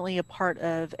 that's definitely a part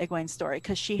of Egwene's story,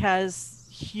 because she has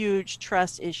huge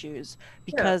trust issues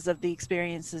because of the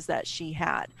experiences that she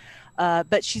had.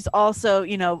 But she's also,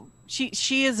 you know,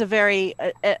 she is a very,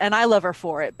 and I love her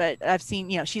for it, but I've seen,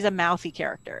 you know, she's a mouthy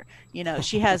character. You know,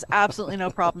 she has absolutely no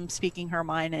problem speaking her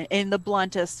mind in the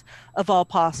bluntest of all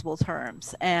possible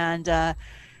terms. And,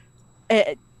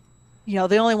 you know,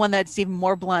 the only one that's even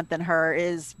more blunt than her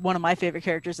is one of my favorite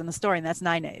characters in the story, and that's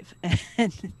Nynaeve.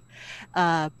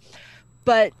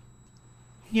 But,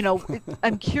 you know,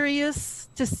 I'm curious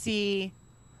to see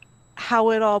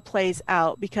how it all plays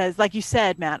out, because like you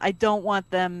said, Matt, I don't want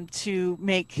them to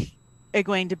make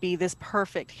Egwene to be this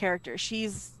perfect character.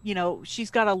 She's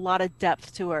got a lot of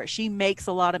depth to her. She makes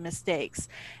a lot of mistakes,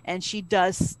 and she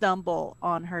does stumble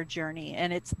on her journey,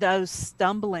 and it's those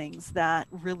stumblings that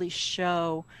really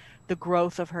show the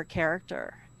growth of her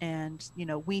character. And, you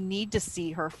know, we need to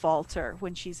see her falter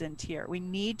when she's in Tyr. We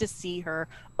need to see her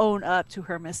own up to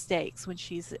her mistakes when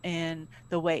she's in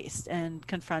the Waste and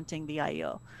confronting the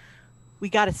Aiel. We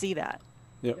got to see that.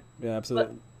 Yeah,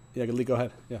 absolutely. Yeah, Leigh, go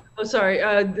ahead. Yeah. Oh, sorry.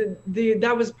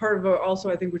 That was part of also,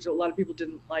 I think, which a lot of people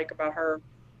didn't like about her,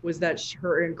 was that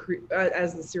her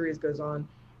as the series goes on,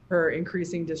 her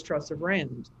increasing distrust of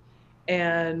Rand,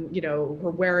 and, you know,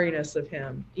 her wariness of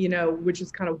him, you know, which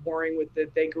is kind of warring with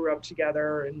that they grew up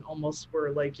together and almost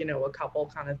were like, you know, a couple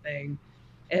kind of thing.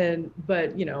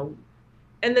 But, you know,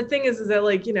 and the thing is that,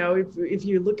 like, you know, if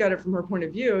you look at it from her point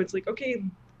of view, it's like, okay,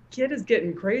 kid is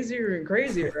getting crazier and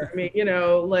crazier. I mean, you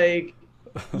know, like,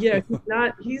 yeah,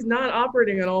 he's not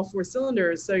operating on all four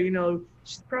cylinders. So, you know,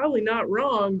 she's probably not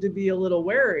wrong to be a little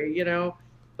wary, you know.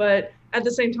 But at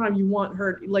the same time, you want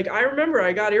her, like, I remember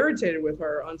I got irritated with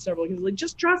her on several, he was like,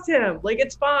 just trust him, like,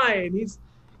 it's fine, he's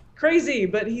crazy,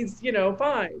 but he's, you know,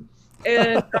 fine.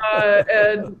 And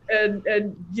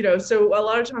you know, so a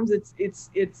lot of times it's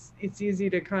easy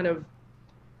to kind of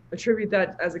attribute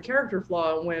that as a character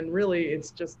flaw when really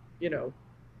it's just, you know,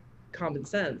 common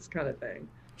sense kind of thing.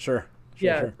 Sure.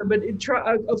 Yeah, sure. but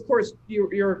of course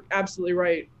you're absolutely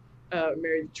right,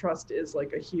 Mary. Trust is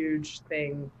like a huge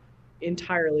thing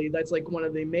entirely. That's like one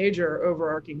of the major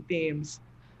overarching themes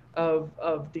of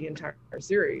the entire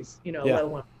series, you know, let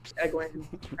alone Egwene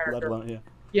character.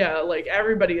 Yeah, like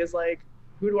everybody is like,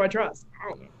 who do I trust? I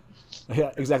don't know.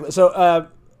 Yeah, exactly. So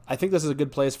I think this is a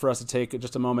good place for us to take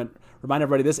just a moment. Remind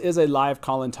everybody, this is a live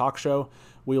call-in talk show.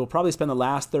 We will probably spend the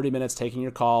last 30 minutes taking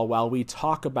your call while we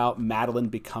talk about Madeleine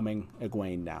becoming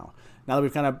Egwene now. Now that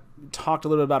we've kind of talked a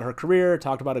little bit about her career,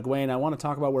 talked about Egwene, I want to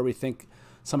talk about where we think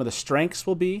some of the strengths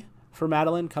will be for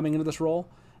Madeleine coming into this role,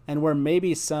 and where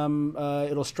maybe some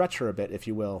it'll stretch her a bit, if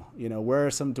you will. You know, where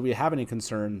do we have any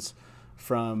concerns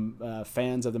from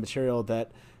fans of the material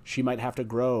that she might have to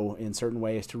grow in certain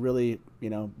ways to really,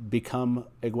 you know, become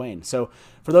Egwene. So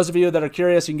for those of you that are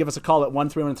curious, you can give us a call at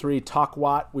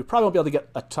 1313-TALK-WATT. We probably won't be able to get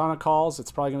a ton of calls.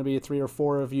 It's probably going to be 3 or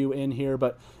 4 of you in here.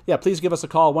 But yeah, please give us a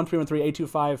call,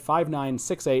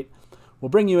 1313-825-5968. We'll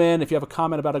bring you in if you have a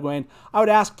comment about Egwene. I would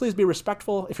ask, please be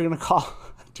respectful if you're going to call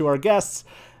to our guests,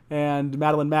 and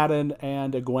Madeleine Madden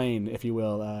and Egwene, if you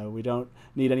will. We don't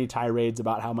need any tirades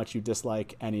about how much you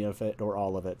dislike any of it or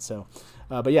all of it. So,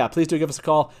 but yeah, please do give us a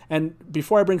call. And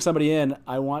before I bring somebody in,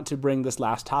 I want to bring this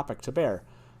last topic to bear.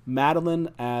 Madeleine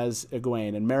as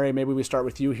Egwene. And Mary, maybe we start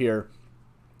with you here.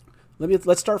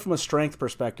 Let's start from a strength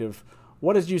perspective.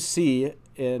 What did you see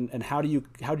and how did you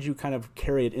kind of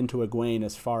carry it into Egwene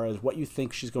as far as what you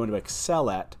think she's going to excel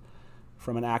at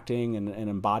from an acting and an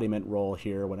embodiment role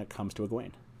here when it comes to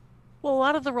Egwene? Well, a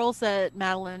lot of the roles that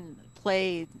Madeleine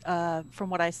played, from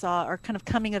what I saw, are kind of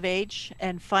coming of age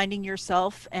and finding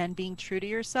yourself and being true to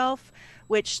yourself,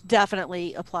 which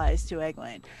definitely applies to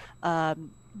Egwene.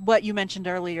 What you mentioned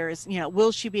earlier is, you know,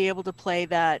 will she be able to play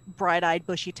that bright-eyed,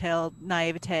 bushy-tailed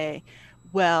naivete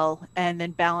well, and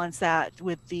then balance that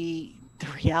with the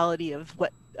reality of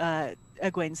what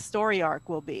Egwene's story arc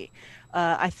will be?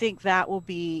 I think that will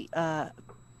be...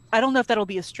 I don't know if that'll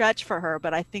be a stretch for her,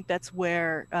 but I think that's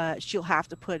where she'll have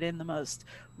to put in the most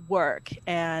work.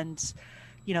 And,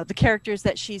 you know, the characters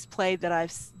that she's played that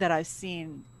I've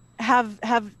seen have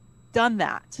done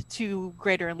that to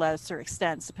greater and lesser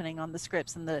extents, depending on the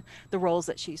scripts and the roles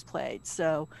that she's played.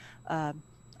 So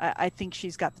I think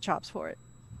she's got the chops for it.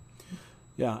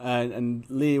 Yeah, and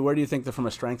Leigh, where do you think that from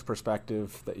a strength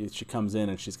perspective that she comes in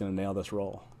and she's going to nail this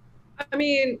role? I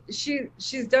mean,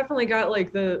 she's definitely got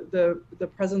like the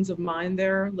presence of mind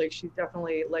there. Like she's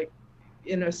definitely like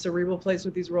in a cerebral place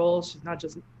with these roles. She's not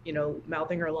just, you know,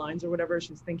 mouthing her lines or whatever.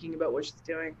 She's thinking about what she's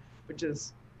doing, which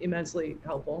is immensely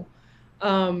helpful.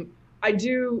 I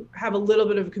do have a little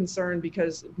bit of a concern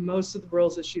because most of the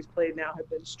roles that she's played now have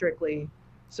been strictly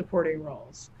supporting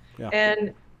roles. Yeah.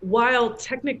 And while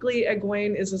technically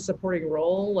Egwene is a supporting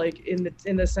role, like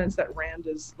in the sense that Rand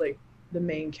is like the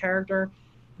main character,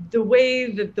 the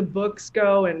way that the books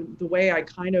go and the way I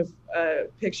kind of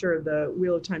picture the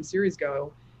Wheel of Time series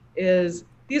go is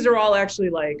these are all actually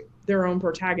like their own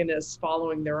protagonists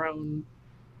following their own,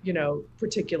 you know,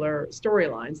 particular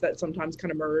storylines that sometimes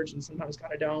kind of merge and sometimes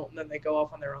kind of don't, and then they go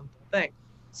off on their own thing.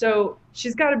 So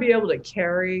she's got to be able to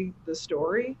carry the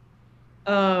story.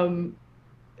 You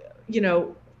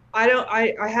know,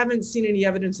 I haven't seen any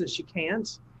evidence that she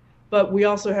can't. But we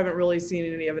also haven't really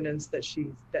seen any evidence that she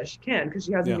can, because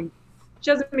she hasn't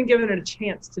been given a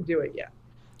chance to do it yet.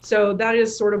 So that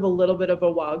is sort of a little bit of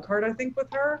a wild card, I think, with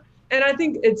her. And I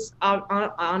think it's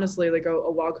honestly like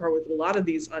a wild card with a lot of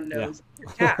these unknowns.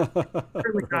 Yeah.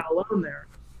 Certainly not alone there.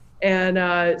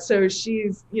 And so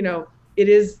she's, you know,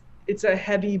 it's a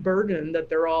heavy burden that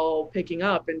they're all picking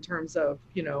up in terms of,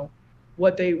 you know,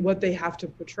 what they have to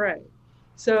portray.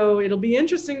 So it'll be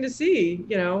interesting to see,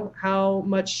 you know, how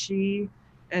much she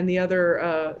and the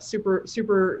other super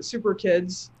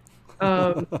kids,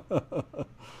 how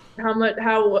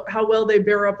well they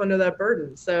bear up under that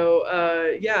burden.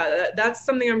 So yeah, that's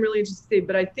something I'm really interested to see.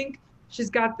 But I think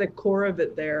she's got the core of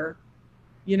it there.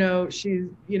 You know, she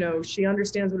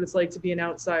understands what it's like to be an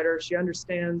outsider. She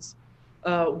understands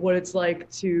what it's like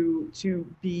to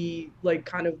be like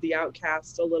kind of the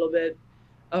outcast a little bit,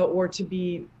 or to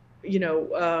be, you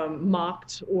know,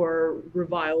 mocked or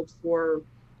reviled for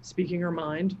speaking her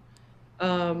mind.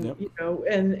 You know,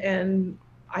 and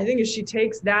I think if she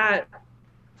takes that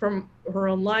from her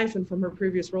own life and from her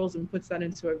previous roles and puts that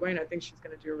into Egwene, I think she's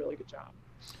going to do a really good job.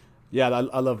 Yeah,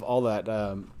 I love all that.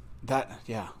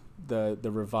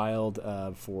 The reviled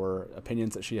for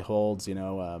opinions that she holds.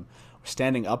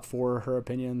 Standing up for her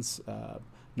opinions,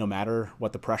 no matter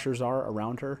what the pressures are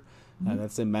around her. And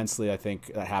that's immensely, I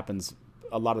think, that happens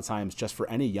a lot of times just for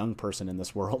any young person in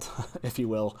this world, if you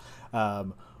will,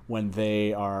 when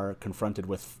they are confronted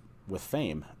with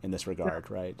fame in this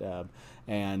regard, right?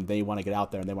 And they want to get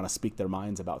out there and they want to speak their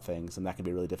minds about things, and that can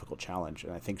be a really difficult challenge.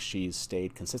 And I think she's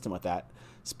stayed consistent with that.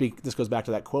 This goes back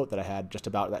to that quote that I had just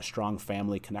about that strong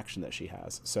family connection that she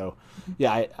has. So,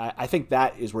 yeah, I think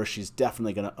that is where she's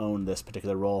definitely going to own this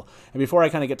particular role. And before I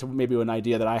kind of get to maybe an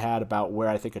idea that I had about where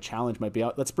I think a challenge might be,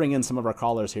 let's bring in some of our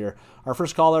callers here. Our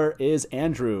first caller is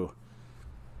Andrew.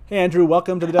 Hey, Andrew,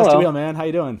 welcome to the Dusty Wheel, man. How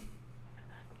you doing?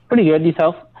 Pretty good.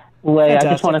 Yourself? Leigh, Fantastic.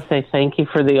 I just want to say thank you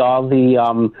for all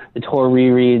the tour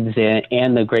rereads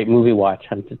and the great movie watch.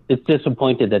 I'm just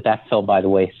disappointed that fell by the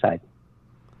wayside.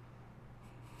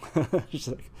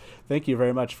 Thank you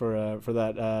very much for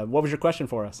that. What was your question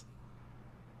for us?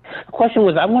 The question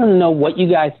was, I want to know what you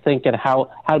guys think and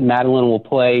how Madeleine will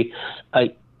play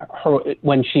her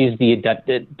when she's the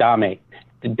Dame,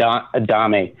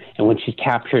 and when she's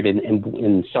captured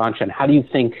in Sanchan. How do you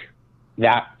think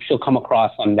that she'll come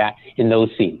across in those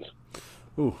scenes?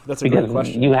 Ooh, that's a great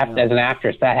question. You have to, as an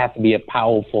actress, that has to be a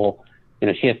powerful,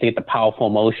 she has to get the powerful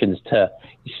emotions to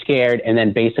scared and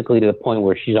then basically to the point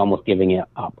where she's almost giving it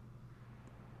up.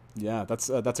 Yeah, that's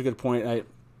a good point.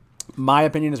 My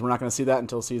opinion is we're not going to see that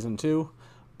until season 2,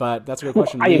 but that's a good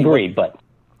question. I agree, but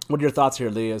what are your thoughts here,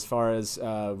 Leigh, as far as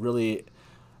really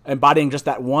embodying just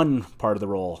that one part of the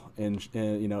role in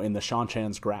the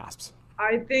Shanchan's grasps?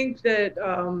 I think that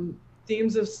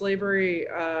themes of slavery,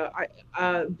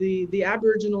 the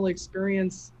Aboriginal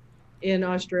experience in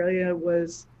Australia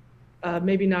was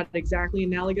maybe not exactly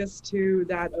analogous to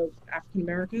that of African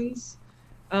Americans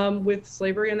with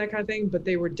slavery and that kind of thing, but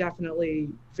they were definitely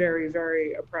very,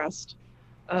 very oppressed.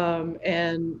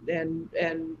 And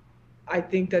I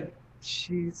think that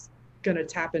she's going to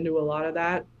tap into a lot of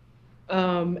that.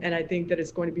 And I think that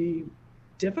it's going to be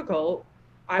difficult.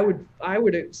 I think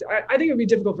it would be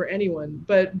difficult for anyone,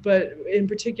 but in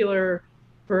particular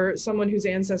for someone whose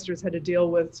ancestors had to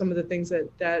deal with some of the things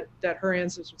that her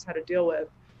ancestors had to deal with.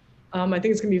 I think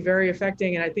it's going to be very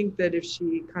affecting, and I think that if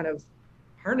she kind of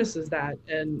harnesses that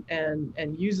and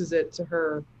uses it to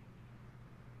her,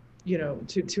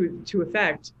 to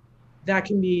effect, that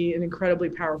can be an incredibly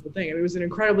powerful thing. I mean, it was an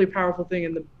incredibly powerful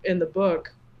thing in the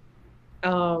book.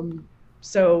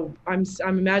 So I'm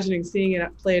imagining seeing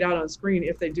it played out on screen,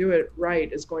 if they do it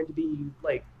right, is going to be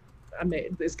like,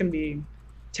 it's going to be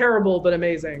terrible but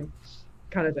amazing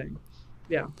kind of thing.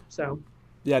 Yeah. So.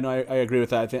 Yeah, no, I agree with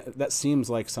that. I think that seems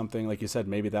like something, like you said,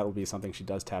 maybe that will be something she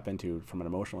does tap into from an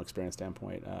emotional experience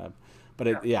standpoint. But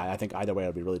I think either way it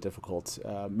would be really difficult.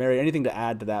 Mary, anything to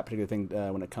add to that particular thing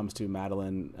when it comes to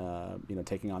Madeleine,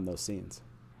 taking on those scenes?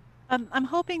 I'm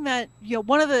hoping that,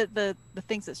 one of the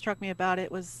things that struck me about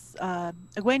it was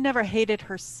Egwene never hated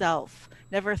herself,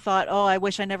 never thought, oh, I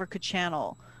wish I never could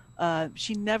channel.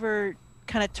 She never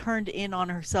kind of turned in on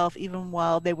herself, even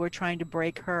while they were trying to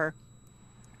break her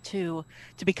to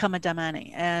become a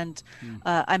Damani. And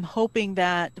I'm hoping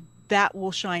that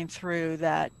will shine through,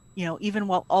 that, even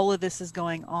while all of this is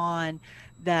going on,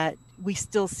 that we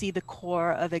still see the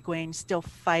core of Egwene still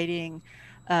fighting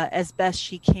as best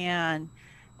she can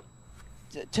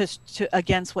to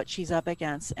against what she's up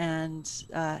against. And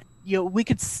we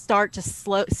could start to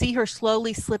see her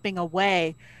slowly slipping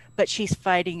away, but she's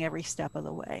fighting every step of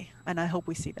the way, and I hope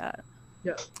we see that.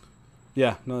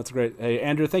 Yeah, no, that's great. Hey,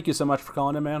 Andrew, thank you so much for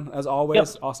calling in, man. As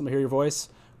always, Awesome to hear your voice.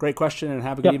 Great question, and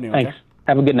have a good evening. Thanks. Okay?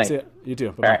 Have a good night. See you. You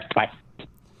too. Bye-bye. All right, bye.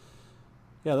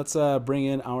 Yeah, let's bring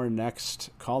in our next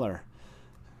caller,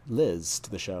 Liz,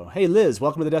 to the show. Hey, Liz,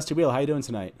 welcome to the Dusty Wheel. How you doing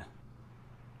tonight?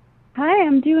 Hi,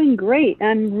 I'm doing great.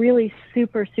 I'm really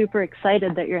super, super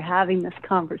excited that you're having this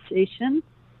conversation.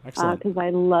 Excellent. Because I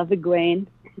love Egwene.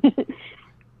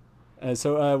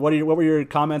 So what were your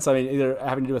comments? I mean, either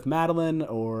having to do with Madeleine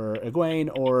or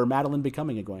Egwene, or Madeleine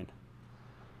becoming Egwene?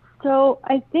 So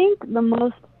I think the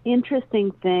most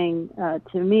interesting thing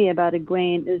to me about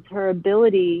Egwene is her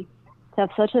ability to have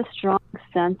such a strong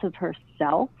sense of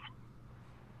herself,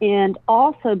 and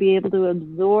also be able to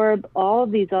absorb all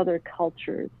of these other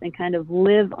cultures and kind of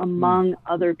live among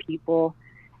other people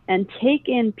and take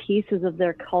in pieces of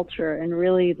their culture and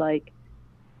really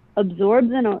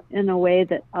absorbs in a way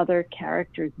that other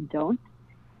characters don't.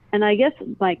 And I guess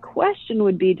my question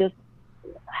would be just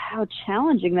how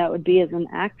challenging that would be as an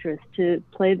actress to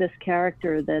play this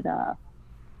character that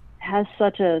has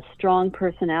such a strong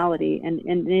personality and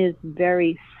is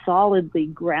very solidly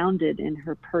grounded in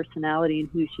her personality and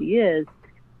who she is,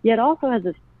 yet also has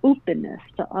this openness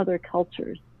to other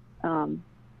cultures. I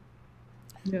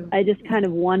just kind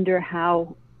of wonder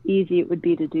how easy it would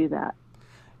be to do that.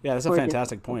 Yeah, that's a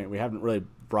fantastic point. We haven't really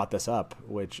brought this up,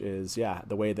 which is,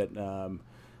 the way that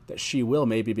that she will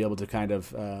maybe be able to kind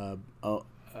of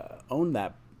own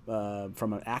that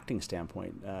from an acting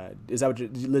standpoint. Is that what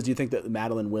Liz, do you think that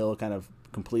Madeleine will kind of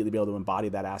completely be able to embody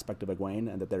that aspect of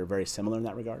Egwene and that they're very similar in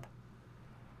that regard?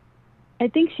 I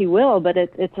think she will, but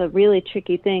it's a really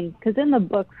tricky thing because in the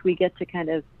books we get to kind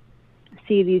of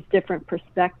see these different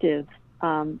perspectives.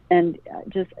 And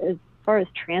just as far as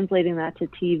translating that to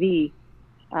TV,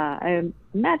 I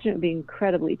imagine it would be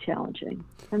incredibly challenging.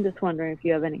 I'm just wondering if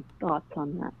you have any thoughts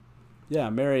on that. Yeah,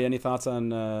 Mary, any thoughts on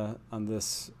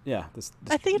this? Yeah, this.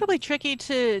 I think it'll be tricky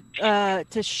to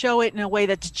show it in a way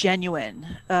that's genuine,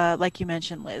 like you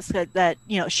mentioned, Liz. That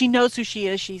she knows who she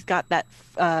is. She's got that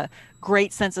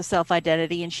great sense of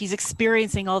self-identity, and she's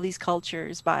experiencing all these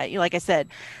cultures by, like I said,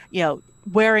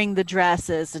 wearing the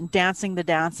dresses and dancing the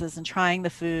dances and trying the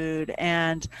food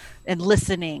and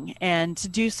listening, and to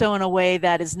do so in a way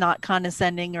that is not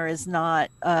condescending or is not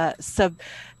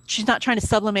she's not trying to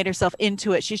sublimate herself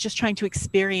into it. She's just trying to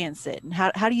experience it. And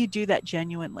how do you do that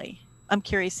genuinely? I'm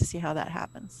curious to see how that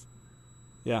happens.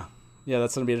 Yeah,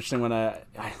 that's going to be interesting when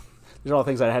these are all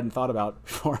things that I hadn't thought about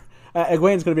before.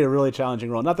 Egwene's going to be a really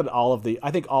challenging role. Not that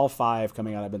I think all 5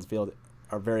 coming out of Ben's Field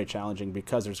are very challenging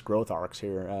because there's growth arcs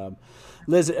here.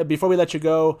 Liz, before we let you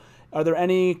go, are there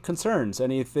any concerns,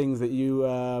 any things that you,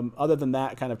 other than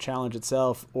that kind of challenge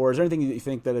itself, or is there anything that you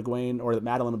think that Egwene or that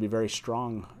Madeleine will be very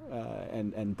strong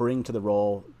and bring to the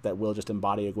role that will just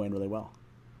embody Egwene really well?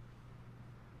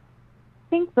 I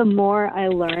think the more I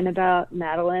learn about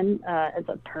Madeleine as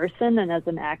a person and as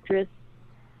an actress,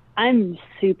 I'm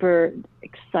super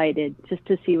excited just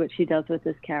to see what she does with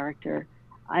this character.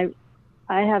 I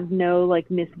have no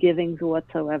misgivings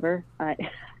whatsoever. I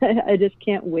just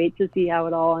can't wait to see how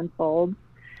it all unfolds.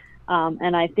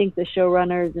 And I think the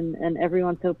showrunners and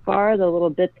everyone so far, the little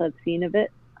bits I've seen of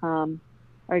it, are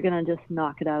going to just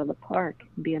knock it out of the park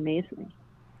and be amazing.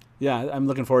 Yeah, I'm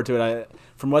looking forward to it.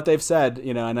 From what they've said,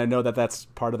 and I know that that's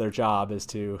part of their job is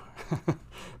to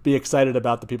be excited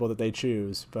about the people that they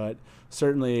choose. But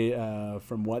certainly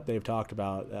from what they've talked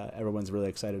about, everyone's really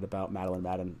excited about Madeleine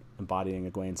Madden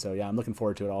embodying Egwene. So yeah, I'm looking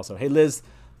forward to it also. Hey, Liz,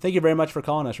 thank you very much for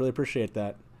calling us. Really appreciate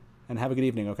that. And have a good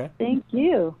evening, okay? Thank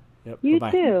you. Yep. You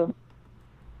Bye-bye. too.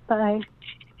 Bye.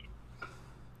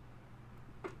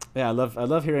 Yeah, I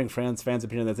love hearing fans'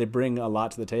 opinion that they bring a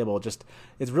lot to the table.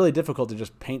 It's really difficult to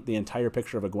just paint the entire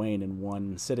picture of Egwene in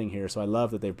one sitting here. So I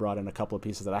love that they've brought in a couple of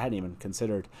pieces that I hadn't even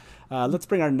considered. Let's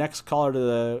bring our next caller to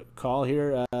the call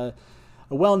here.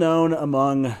 Well-known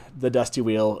among the Dusty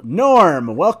Wheel,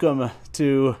 Norm. Welcome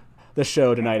to the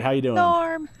show tonight. How you doing?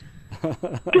 Norm.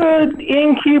 Good,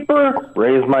 Innkeeper.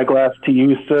 Raise my glass to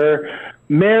you, sir.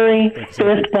 Mary,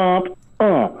 fist bump.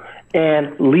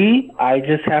 And Leigh, I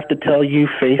just have to tell you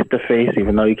face to face,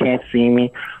 even though you can't see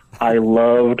me, I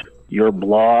loved your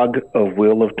blog of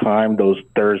Wheel of Time. Those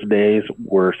Thursdays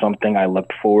were something I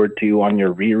looked forward to on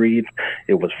your rereads.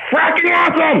 It was fracking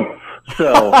awesome!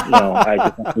 So, I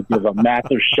just have to give a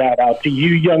massive shout out to you,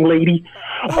 young lady.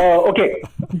 Okay,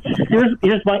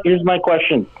 here's my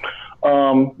question.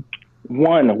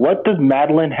 One, what does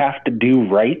Madeleine have to do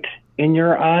right in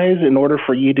your eyes in order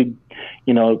for you to,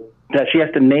 that she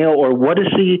has to nail, or what is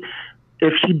she,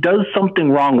 if she does something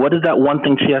wrong, what is that one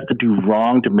thing she has to do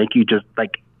wrong to make you just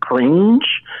cringe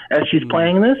as she's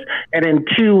playing this? And then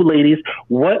 2, ladies,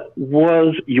 what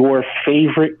was your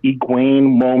favorite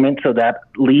Egwene moment so that,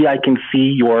 Leigh, I can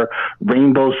see your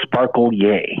rainbow sparkle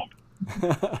yay?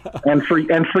 and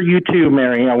for you too,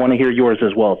 Mary, I want to hear yours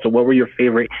as well. So what were your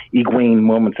favorite Egwene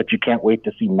moments that you can't wait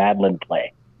to see Madeleine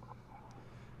play?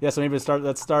 Yeah, so maybe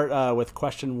let's start with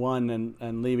question 1,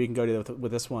 and Leigh, we can go to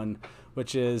with this one,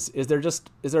 which is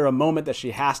there a moment that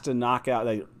she has to knock out,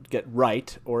 get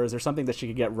right, or is there something that she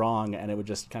could get wrong and it would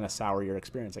just kind of sour your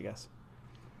experience, I guess?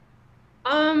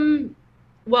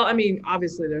 Well, I mean,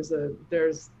 obviously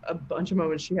there's a bunch of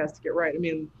moments she has to get right. I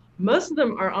mean, most of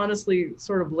them are honestly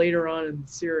sort of later on in the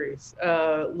series.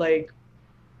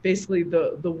 Basically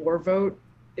the war vote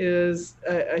is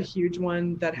a huge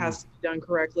one that has to be done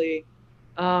correctly.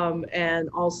 And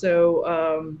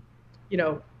also,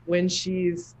 when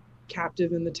she's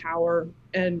captive in the tower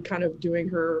and kind of doing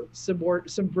her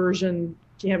subversion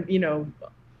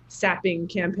sapping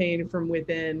campaign from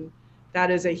within, that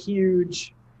is a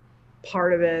huge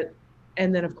part of it.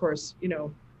 And then of course,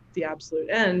 the absolute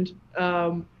end.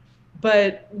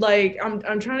 but like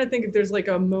I'm trying to think if there's like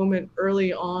a moment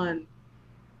early on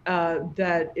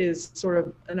that is sort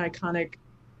of an iconic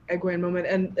Egwene moment,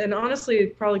 and honestly,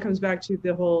 it probably comes back to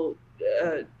the whole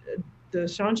the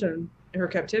Shanshan, her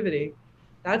captivity.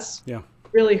 That's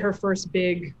really her first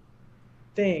big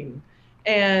thing,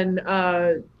 and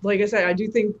like I said,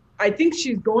 I think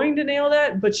she's going to nail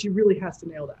that, but she really has to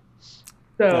nail that.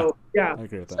 So yeah, I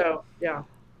agree with that. So yeah.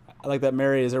 I like that.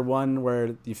 Mary, is there one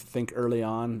where you think early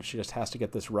on she just has to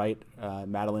get this right?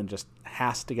 Madeleine just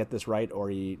has to get this right, or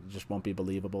he just won't be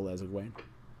believable as Egwene?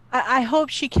 I hope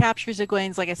she captures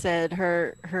Egwene's, like I said,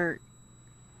 her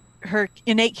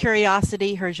innate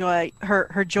curiosity, her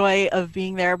joy of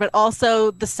being there, but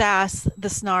also the sass, the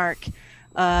snark,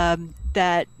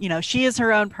 that, you know, she is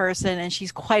her own person and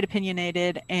she's quite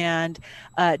opinionated and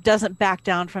doesn't back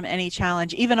down from any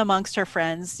challenge, even amongst her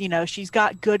friends. You know, she's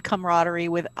got good camaraderie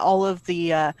with all of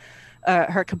the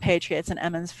her compatriots in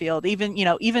Emmons Field, even, you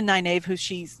know, even Nynaeve, who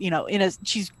she's, you know,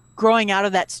 she's growing out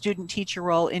of that student teacher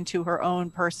role into her own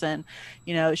person.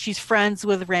 You know, she's friends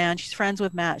with Rand, she's friends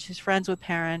with Matt, she's friends with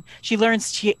Perrin. She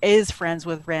learns she is friends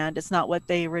with Rand. It's not what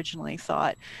they originally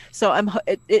thought. So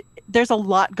there's a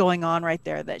lot going on right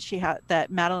there that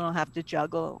Madeleine will have to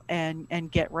juggle and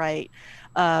get right.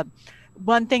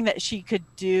 One thing that she could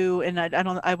do, and I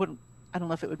don't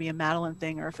know if it would be a Madeleine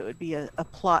thing or if it would be a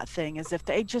plot thing, is if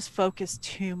they just focus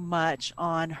too much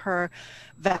on her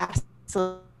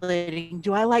vacillating.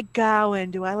 Do I like Gawain?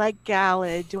 Do I like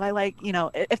Galad? Do I like, you know,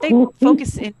 if they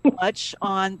focus in much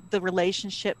on the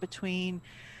relationship between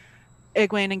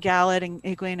Egwene and Galad and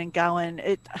Egwene and Gawain,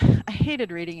 I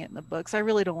hated reading it in the books. I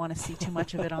really don't want to see too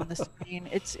much of it on the screen.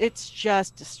 It's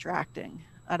just distracting.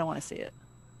 I don't want to see it.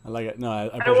 I like it. No, I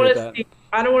appreciate that.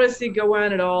 I don't want to see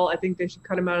Gawain at all. I think they should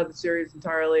cut him out of the series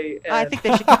entirely. I think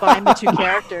they should combine the two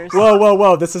characters.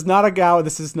 Whoa! This is not a Gawain.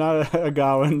 This is not a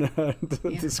Gawain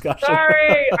discussion.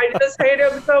 Sorry, I just hate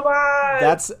him so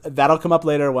much. That'll come up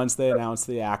later once they announce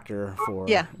the actor for.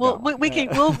 Yeah, well, we'll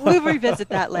revisit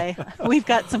that, Leigh. We've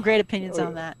got some great opinions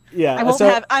on that. Yeah,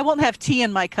 I won't have tea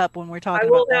in my cup when we're talking. I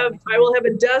will have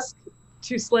a desk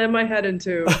to slam my head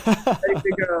into. Ready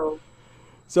to go.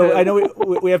 So I know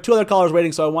we have two other callers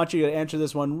waiting, so I want you to answer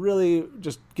this one. Really,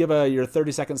 just give your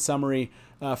 30-second summary.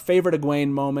 Favorite Egwene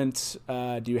moment?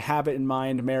 Do you have it in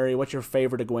mind, Mary? What's your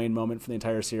favorite Egwene moment from the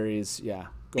entire series? Yeah,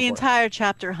 the entire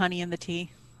chapter, Honey in the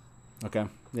Tea. Okay,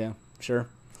 yeah, sure,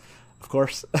 of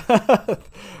course.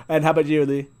 And how about you,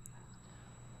 Leigh?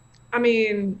 I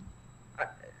mean,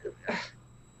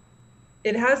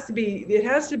 it has to be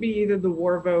either the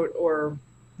war vote or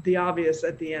the obvious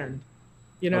at the end.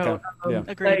 You know,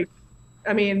 okay. Agreed. Like,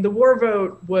 I mean, the war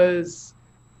vote was,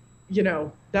 you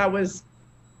know, it was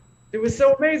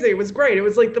so amazing. It was great. It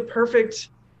was like the perfect,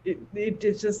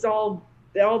 it's just all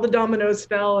the dominoes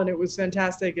fell and it was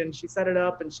fantastic. And she set it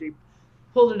up and she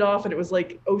pulled it off and it was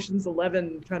like Ocean's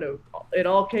 11 kind of, it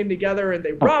all came together and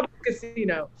they robbed the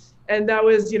casino. And that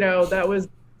was, you know,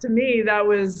 to me,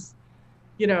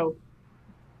 you know,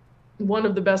 one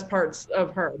of the best parts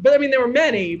of her. But I mean, there were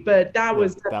many, but that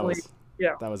was definitely...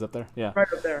 That was up there. Yeah. Right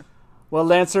up there. Well,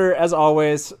 Lancer, as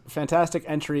always, fantastic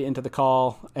entry into the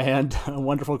call and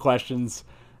wonderful questions.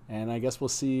 And I guess we'll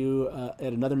see you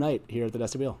at another night here at the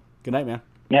Dusty Wheel. Good night, man.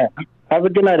 Yeah. Have a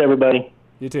good night, everybody.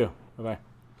 You too. Bye-bye.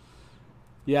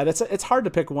 Yeah, it's hard to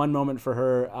pick one moment for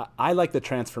her. I like the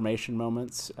transformation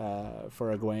moments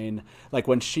for Egwene. Like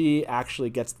when she actually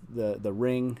gets the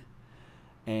ring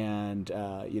and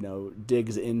you know,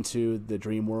 digs into the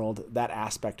dream world. That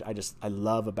aspect I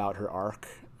love about her arc.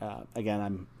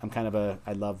 Again, I'm kind of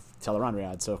I love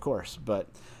Tel'aran'rhiod, so of course, but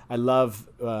I love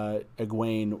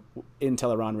Egwene in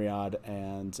Tel'aran'rhiod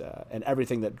and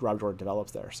everything that Robert Jordan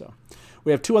develops there. So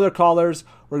we have two other callers.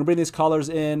 We're gonna bring these callers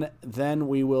in, then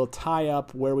we will tie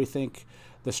up where we think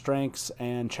the strengths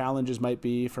and challenges might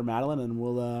be for Madeleine, and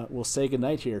we'll say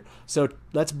goodnight here. So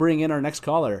let's bring in our next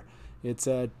caller. It's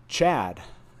Chad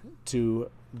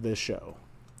to the show.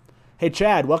 Hey,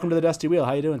 Chad, welcome to the Dusty Wheel.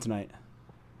 How you doing tonight?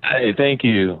 Hey, thank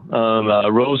you.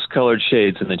 Rose-colored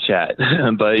shades in the chat,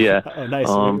 but yeah, oh, nice.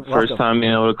 First time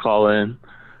being able to call in.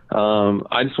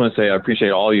 I just want to say I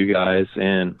appreciate all you guys,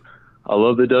 and I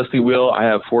love the Dusty Wheel. I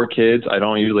have 4 kids. I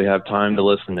don't usually have time to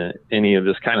listen to any of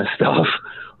this kind of stuff,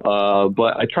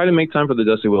 but I try to make time for the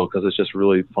Dusty Wheel because it's just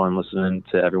really fun listening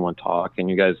to everyone talk. And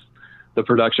you guys, the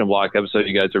production block episode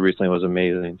you guys did recently was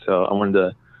amazing. So I wanted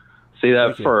to say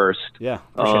that first. Yeah.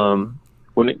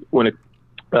 When it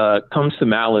comes to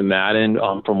Madeleine Madden,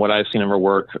 from what I've seen of her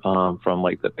work, from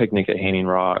like the Picnic at Hanging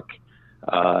Rock,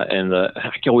 and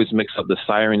I can always mix up the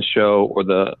Siren show or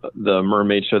the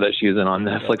mermaid show that she's in on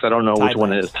Netflix. I don't know which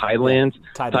one it is. Thailand.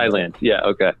 Yeah. Thailand. Yeah.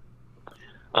 Okay.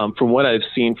 From what I've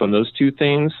seen from those two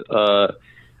things, I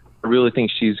really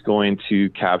think she's going to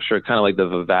capture kind of like the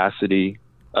vivacity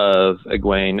of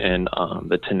Egwene and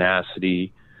the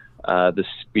tenacity, the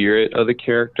spirit of the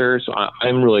character. So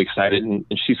I'm really excited, and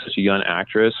she's such a young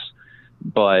actress,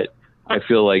 but I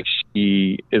feel like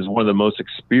she is one of the most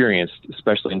experienced,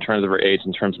 especially in terms of her age,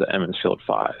 in terms of the Emond's Field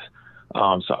 5.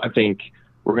 So I think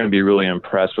we're going to be really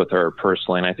impressed with her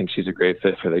personally, and I think she's a great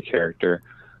fit for the character.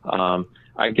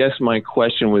 I guess my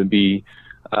question would be,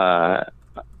 I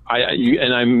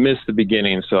missed the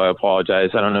beginning, so I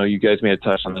apologize. I don't know, you guys may have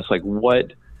touched on this, like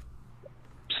what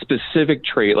specific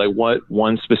trait, like what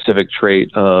one specific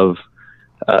trait of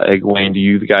Egwene do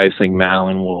you guys think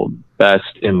Madeleine will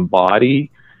best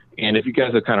embody? And if you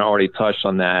guys have kind of already touched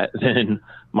on that, then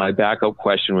my backup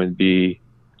question would be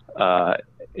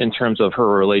in terms of her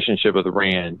relationship with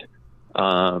Rand,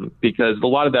 because a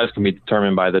lot of that can be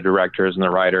determined by the directors and the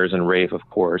writers and Rafe, of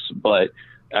course, but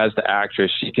as the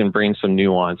actress, she can bring some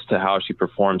nuance to how she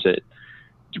performs it.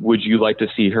 Would you like to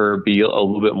see her be a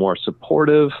little bit more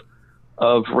supportive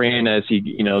of Rand as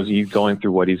he's going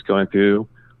through what he's going through?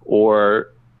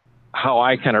 Or how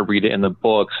I kind of read it in the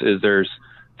books is there's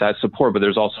that support, but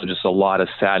there's also just a lot of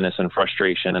sadness and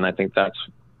frustration. And I think that's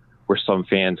where some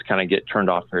fans kind of get turned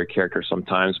off her character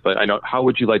sometimes. But how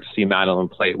would you like to see Madeleine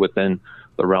play it within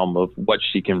the realm of what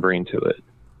she can bring to it?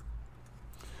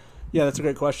 Yeah, that's a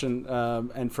great question.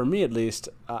 And for me, at least,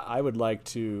 I want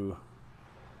to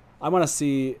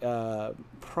see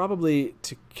probably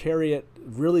to carry it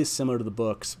really similar to the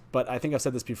books. But I think I've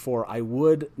said this before. I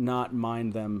would not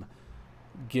mind them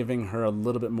giving her a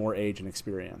little bit more age and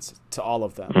experience to all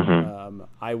of them. Mm-hmm.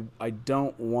 I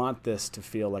don't want this to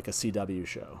feel like a CW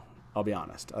show. I'll be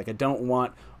honest. Like, I don't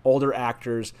want older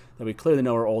actors that we clearly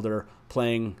know are older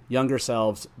playing younger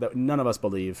selves that none of us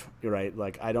believe. You're right.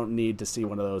 Like, I don't need to see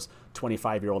one of those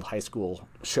 25-year-old high school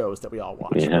shows that we all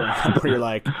watch. Yeah. Where you're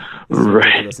like, this is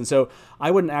ridiculous. And so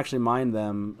I wouldn't actually mind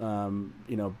them,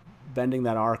 bending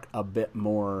that arc a bit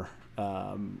more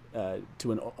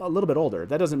to a little bit older.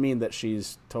 That doesn't mean that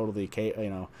she's totally,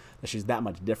 that she's that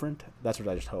much different. That's what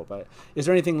I just hope. Is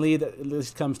there anything, Leigh, that at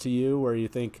least comes to you where you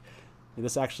think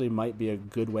this actually might be a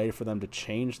good way for them to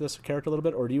change this character a little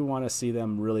bit, or do you want to see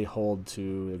them really hold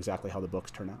to exactly how the books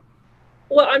turn out?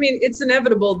 Well, I mean, it's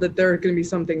inevitable that there are going to be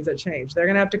some things that change. They're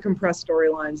going to have to compress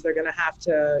storylines. They're going to have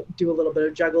to do a little bit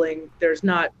of juggling. There's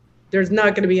not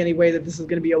going to be any way that this is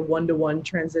going to be a one-to-one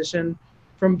transition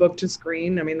from book to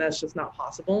screen. I mean, that's just not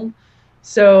possible.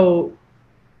 So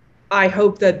I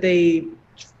hope that they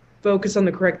focus on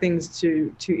the correct things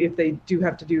to if they do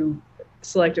have to do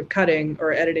selective cutting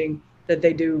or editing, that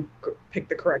they do pick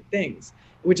the correct things,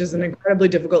 which is an incredibly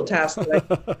difficult task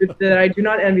that I do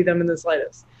not envy them in the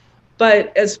slightest.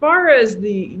 But as far as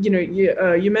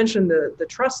you mentioned the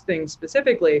trust thing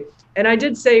specifically, and I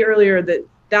did say earlier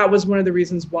that was one of the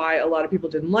reasons why a lot of people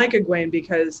didn't like Egwene,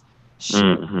 because she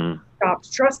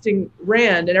stopped trusting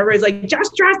Rand, and everybody's like,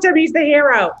 just trust him, he's the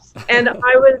hero. And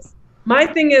my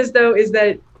thing is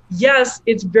that yes,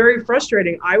 it's very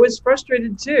frustrating. I was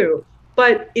frustrated too,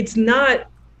 but it's not.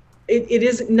 It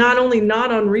is not only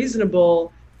not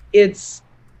unreasonable, it's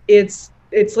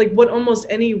like what almost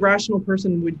any rational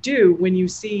person would do when you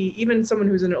see even someone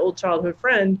who's an old childhood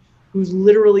friend who's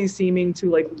literally seeming to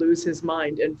like lose his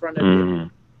mind in front of you.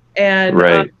 And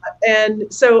right. And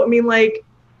so I mean, like,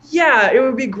 yeah, it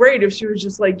would be great if she was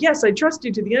just like, yes, I trust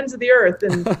you to the ends of the earth,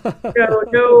 and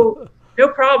no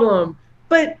problem.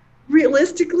 But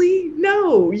realistically,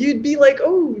 no, you'd be like,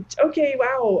 oh, okay,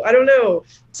 wow, I don't know.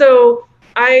 So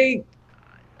I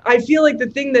feel like the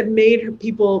thing that made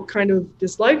people kind of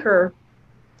dislike her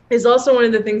is also one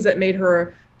of the things that made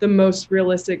her the most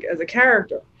realistic as a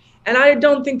character. And I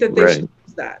don't think that they should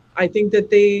use that. I think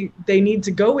that they need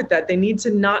to go with that. They need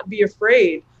to not be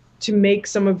afraid to make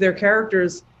some of their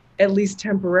characters at least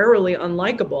temporarily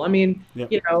unlikable. I mean,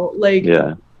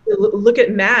 look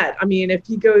at Matt. I mean, if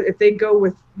they go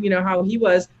with, how he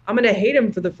was, I'm going to hate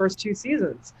him for the first 2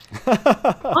 seasons.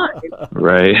 Fine.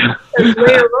 Right. And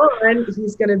later on,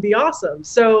 he's going to be awesome.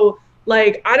 So,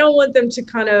 like, I don't want them to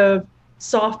kind of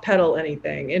soft pedal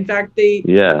anything. In fact, as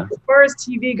far as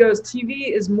TV goes,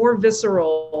 TV is more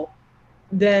visceral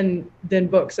than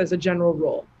books as a general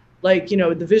rule. Like,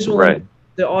 the visual,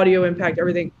 the audio impact,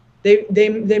 everything.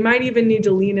 They might even need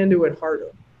to lean into it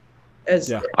harder.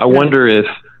 I wonder if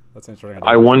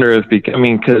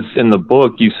because in the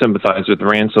book you sympathize with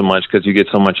Rand so much because you get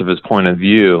so much of his point of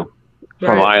view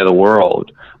from Eye of the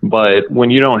World. But when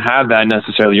you don't have that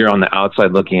necessarily, you're on the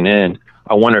outside looking in.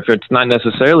 I wonder if it's not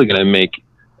necessarily going to make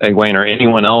Egwene or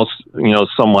anyone else,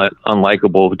 somewhat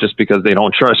unlikable just because they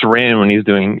don't trust Rand when he's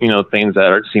doing, things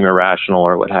that seem irrational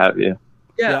or what have you.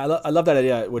 Yeah, I love that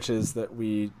idea, which is that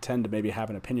we tend to maybe have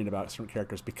an opinion about certain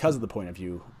characters because of the point of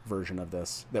view version of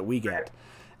this that we get.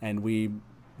 And we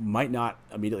might not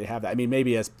immediately have that. I mean,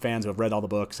 maybe as fans who have read all the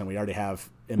books and we already have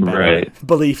embedded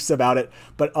beliefs about it,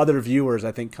 but other viewers,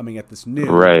 I think, coming at this new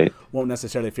won't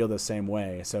necessarily feel the same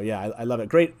way. So yeah, I love it.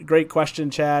 Great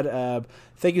question, Chad.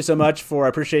 Thank you so much I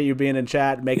appreciate you being in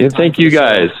chat. Thank you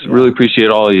guys. Really appreciate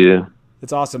all of you.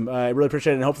 It's awesome. I really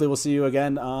appreciate it. And hopefully we'll see you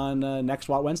again on next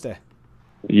WOT Wednesday.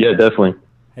 Yeah, definitely.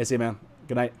 Hey, see you, man.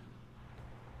 Good night.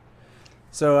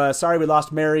 So sorry we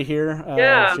lost Mary here.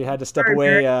 She had to step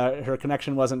away. Her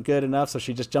connection wasn't good enough, so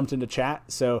she just jumped into chat.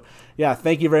 So yeah,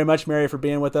 thank you very much, Mary, for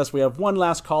being with us. We have one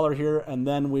last caller here, and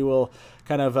then we will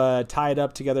kind of tie it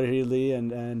up together here, Leigh,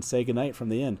 and say goodnight from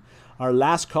the inn. Our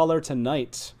last caller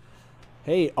tonight.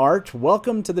 Hey, Art,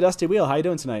 welcome to the Dusty Wheel. How you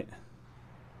doing tonight?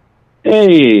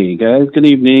 Hey, guys. Good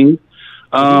evening.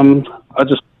 I'll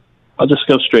just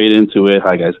go straight into it.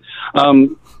 Hi, guys.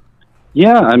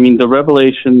 Yeah, I mean, the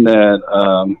revelation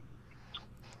that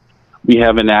we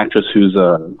have an actress who's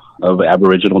of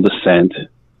Aboriginal descent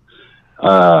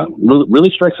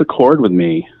really strikes a chord with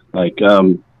me. Like,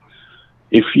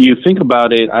 if you think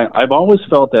about it, I've always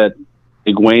felt that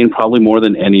Egwene, probably more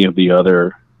than any of the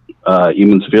other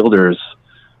Emond's Fielders,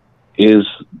 is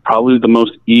probably the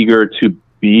most eager to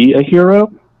be a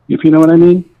hero, if you know what I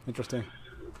mean. Interesting.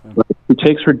 Like, it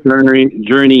takes her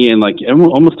journey, and like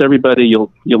almost everybody,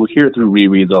 you'll hear it through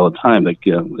rereads all the time, like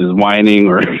is whining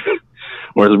or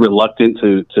or is reluctant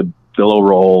to fill a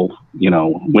role,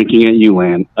 winking at you,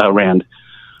 Rand.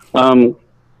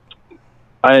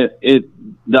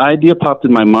 The idea popped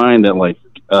in my mind that like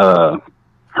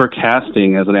her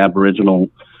casting as an Aboriginal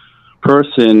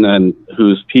person and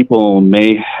whose people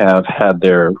may have had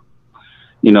their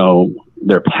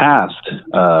past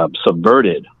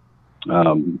subverted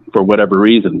for whatever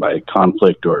reason, by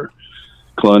conflict or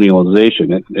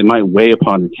colonialization, it might weigh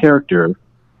upon the character.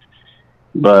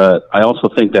 But I also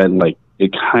think that like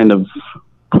it kind of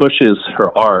pushes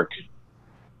her arc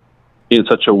in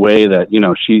such a way that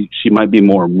she might be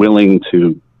more willing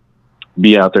to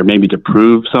be out there, maybe to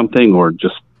prove something, or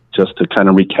just to kind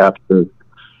of recapture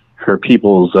her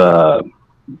people's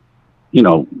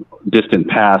distant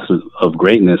past of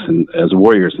greatness and as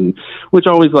warriors, and which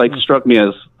always like struck me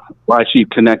as why she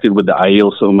connected with the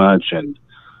Aiel so much, and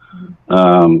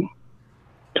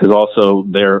because also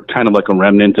they're kind of like a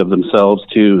remnant of themselves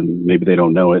too, and maybe they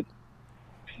don't know it.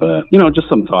 But just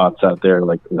some thoughts out there.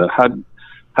 Like, how do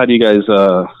you guys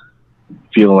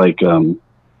feel like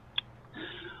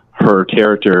her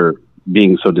character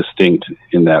being so distinct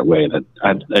in that way? That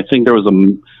I think there was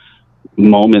a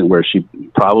moment where she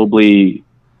probably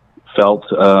felt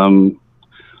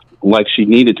like she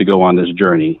needed to go on this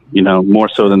journey, more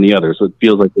so than the others. It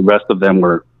feels like the rest of them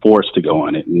were forced to go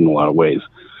on it in a lot of ways.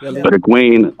 Yeah. But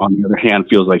Egwene, on the other hand,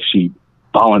 feels like she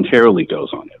voluntarily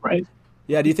goes on it, right?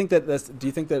 Yeah. Do you think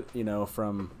that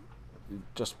from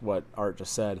just what Art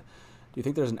just said, do you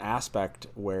think there's an aspect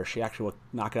where she actually will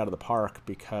knock it out of the park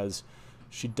because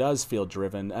she does feel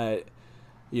driven?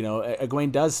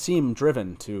 Egwene does seem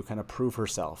driven to kind of prove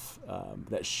herself,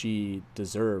 that she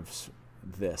deserves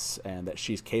this and that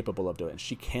she's capable of doing it.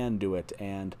 She can do it,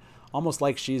 and almost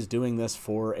like she's doing this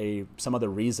for some other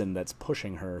reason that's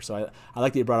pushing her. So I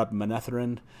like that you brought up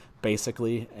Manetheren,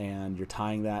 basically, and you're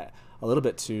tying that a little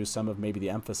bit to some of maybe the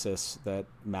emphasis that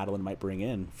Madeleine might bring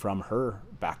in from her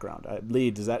background.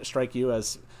 Leigh, does that strike you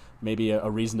as maybe a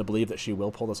reason to believe that she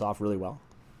will pull this off really well?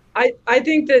 I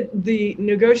think that the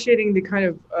negotiating the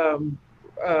kind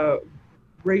of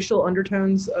racial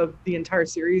undertones of the entire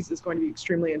series is going to be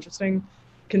extremely interesting,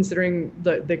 considering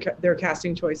their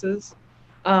casting choices.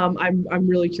 I'm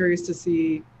really curious to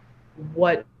see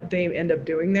what they end up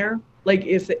doing there. Like,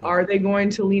 are they going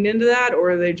to lean into that,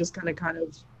 or are they just kind of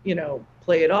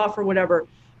play it off or whatever?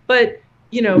 But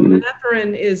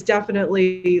Manetheren is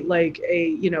definitely like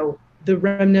the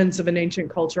remnants of an ancient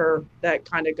culture that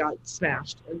kind of got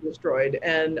smashed and destroyed,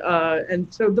 and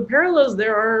so the parallels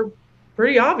there are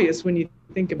pretty obvious when you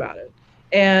think about it.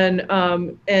 And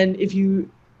if you,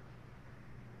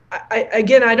 I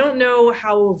don't know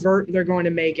how overt they're going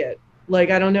to make it.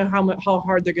 Like, I don't know how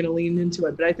hard they're going to lean into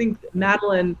it. But I think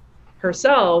Madeleine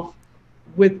herself,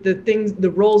 with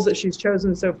the roles that she's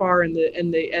chosen so far, and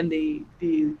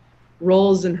the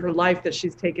roles in her life that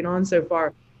she's taken on so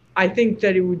far, I think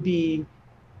that it would be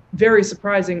very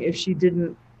surprising if she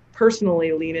didn't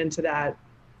personally lean into that.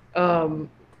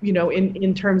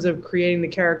 In terms of creating the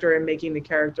character and making the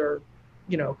character,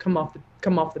 come off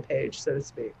the page, so to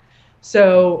speak.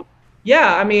 So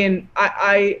yeah, I mean,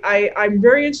 I'm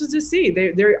very interested to see.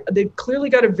 They've clearly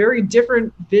got a very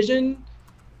different vision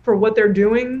for what they're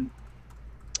doing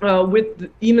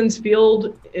with Eamon's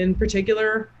Field in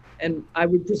particular, and I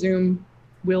would presume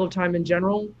Wheel of Time in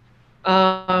general.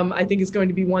 I think it's going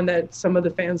to be one that some of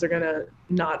the fans are going to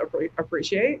not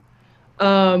appreciate.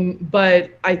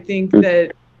 But I think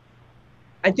that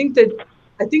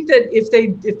if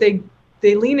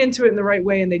they lean into it in the right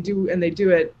way and they do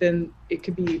it, then it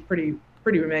could be pretty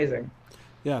amazing.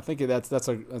 Yeah, thank you. That's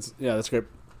great.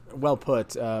 Well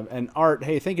put. And Art,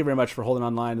 hey, thank you very much for holding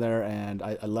online there. And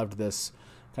I loved this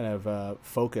kind of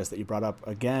focus that you brought up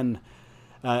again.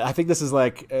 I think this is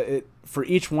like for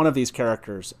each one of these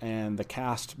characters and the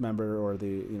cast member or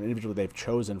the individual they've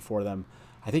chosen for them.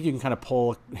 I think you can kind of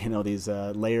pull these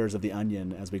layers of the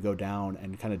onion as we go down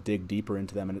and kind of dig deeper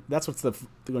into them. And that's what's going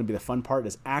to be the fun part,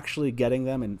 is actually getting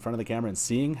them in front of the camera and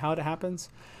seeing how it happens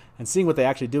and seeing what they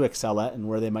actually do excel at and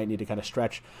where they might need to kind of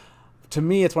stretch. To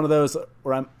me, it's one of those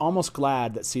where I'm almost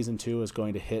glad that season 2 is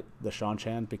going to hit the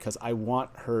Seanchan, because I want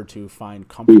her to find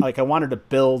comfort. Like, I want her to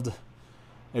build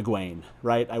Egwene,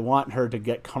 right? I want her to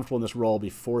get comfortable in this role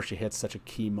before she hits such a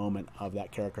key moment of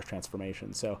that character's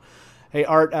transformation. So, hey,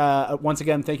 Art, once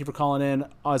again, thank you for calling in.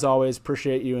 As always,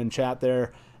 appreciate you in chat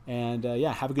there. And,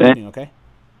 yeah, have a good evening, okay?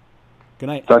 Good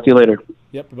night. Talk to you later.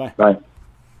 Yep, bye-bye. Bye.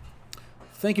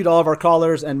 Thank you to all of our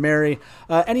callers. And Mary,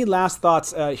 any last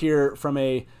thoughts here from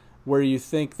where you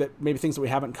think that maybe things that we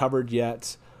haven't covered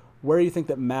yet, where you think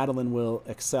that Madeleine will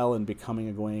excel in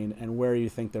becoming Egwene, and where you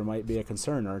think there might be a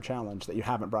concern or a challenge that you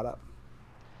haven't brought up?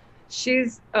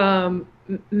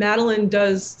 Madeleine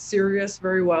does serious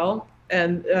very well.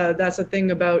 And that's the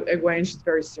thing about Egwene. She's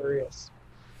very serious.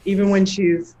 Even when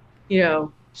she's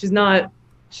not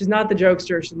the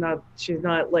jokester. She's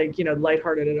not like,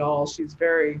 lighthearted at all. She's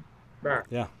very,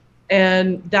 yeah.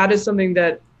 And that is something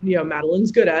that,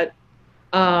 Madeleine's good at.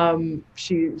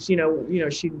 She,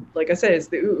 like I said, is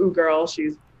the ooh girl.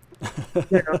 She's,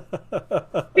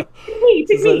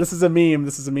 This is a meme.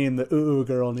 The ooh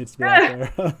girl needs to be out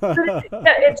there.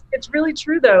 Yeah, it's really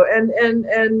true though,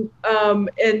 and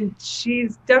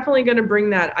she's definitely going to bring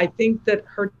that. I think that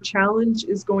her challenge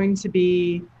is going to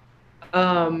be,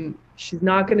 she's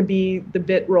not going to be the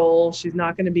bit role. She's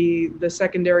not going to be the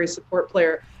secondary support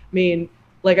player. I mean,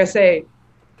 like I say,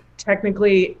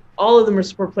 technically all of them are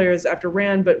support players after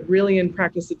Rand, but really in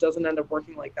practice it doesn't end up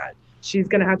working like that. She's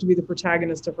going to have to be the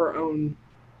protagonist of her own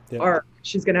arc.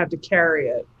 She's going to have to carry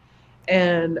it.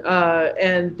 And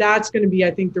that's going to be,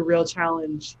 I think, the real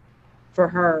challenge for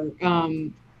her.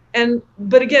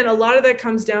 But again, a lot of that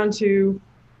comes down to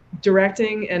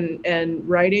directing and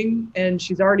writing. And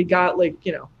she's already got, like,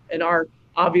 in our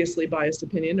obviously biased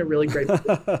opinion, a really great,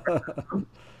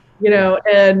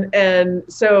 and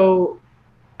so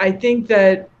I think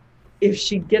that if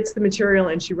she gets the material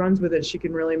and she runs with it, she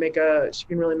can really make a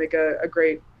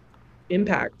great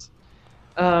impact.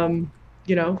 So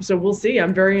we'll see.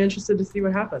 I'm very interested to see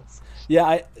what happens.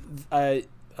 Yeah, I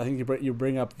think you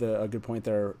bring up a good point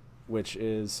there, which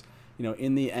is,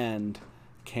 in the end,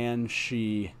 can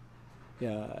she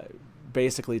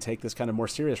basically take this kind of more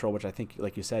serious role, which I think,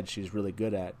 like you said, she's really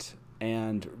good at,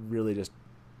 and really just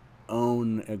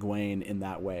own Egwene in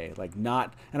that way. Like,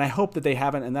 not, and I hope that they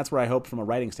haven't, and that's where I hope from a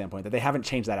writing standpoint, that they haven't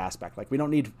changed that aspect. Like, we don't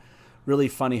need really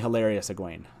funny, hilarious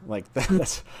Egwene. Like,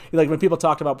 that's like when people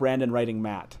talked about Brandon writing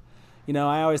Matt.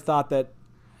 I always thought that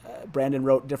Brandon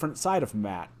wrote different side of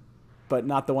Matt, but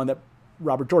not the one that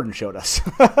Robert Jordan showed us.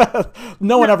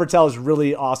 No one ever tells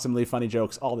really awesomely funny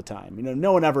jokes all the time.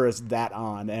 No one ever is that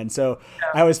on. And so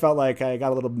I always felt like I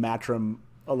got a little Matrim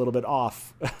a little bit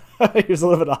off. He was a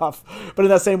little bit off. But in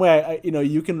that same way,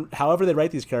 you can, however they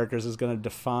write these characters is going to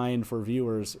define for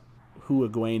viewers who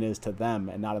Egwene is to them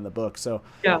and not in the book. So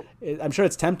yeah, I'm sure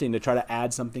it's tempting to try to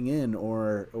add something in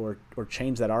or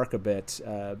change that arc a bit.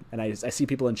 And I see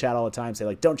people in chat all the time say,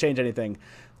 like, don't change anything.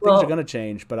 Things are going to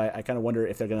change, but I kind of wonder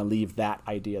if they're going to leave that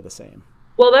idea the same.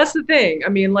 Well, that's the thing. I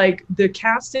mean, like, the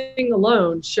casting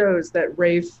alone shows that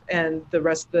Rafe and the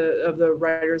rest of the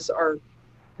writers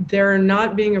they're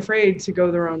not being afraid to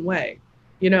go their own way,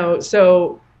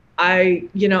 so I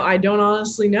don't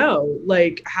honestly know,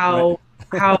 like, how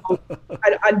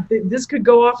this could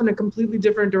go off in a completely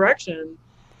different direction.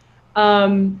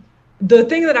 The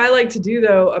thing that I like to do,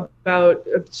 though, about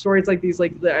stories like these,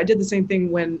 like, I did the same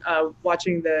thing when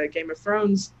watching the Game of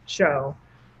Thrones show,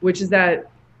 which is that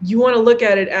you want to look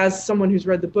at it as someone who's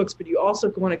read the books, but you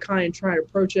also want to kind of try and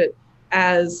approach it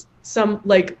as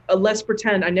let's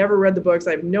pretend I never read the books.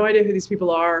 I have no idea who these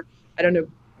people are. I don't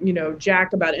know,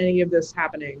 jack about any of this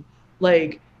happening.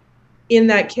 Like, in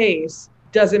that case,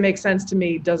 does it make sense to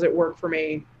me? Does it work for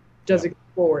me? Does it go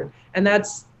forward? And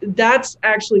that's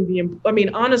actually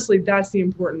honestly, that's the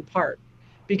important part,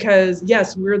 because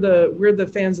yes, we're the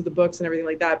fans of the books and everything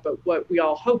like that, but what we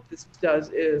all hope this does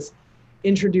is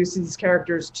introduce these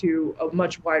characters to a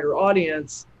much wider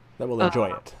audience that will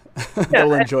enjoy it. Yeah,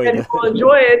 will enjoy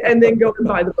it and then go and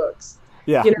buy the books.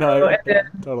 Yeah, you know,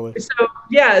 totally.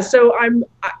 So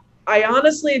I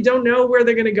honestly don't know where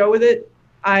they're going to go with it.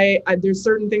 I there's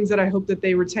certain things that I hope that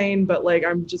they retain, but like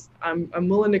I'm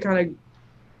willing to kind of,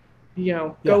 you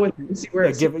know, go with it and see where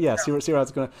it's see where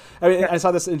it's going. I mean, I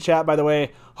saw this in chat, by the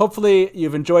way. Hopefully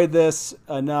you've enjoyed this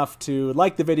enough to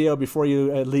like the video before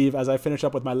you leave, as I finish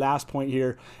up with my last point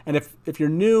here. And if you're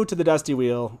new to the Dusty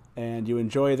Wheel and you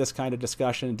enjoy this kind of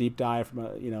discussion, deep dive from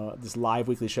this live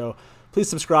weekly show, please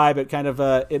subscribe. It kind of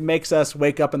it makes us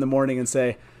wake up in the morning and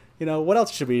say, you know, what else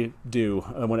should we do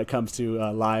when it comes to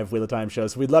live Wheel of Time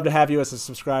shows? We'd love to have you as a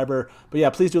subscriber. But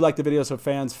yeah, please do like the video so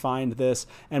fans find this.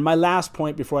 And my last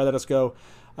point before I let us go,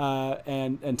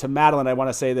 and to Madeleine, I want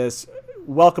to say this.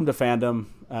 Welcome to fandom.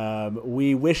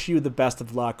 We wish you the best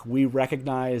of luck. We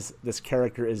recognize this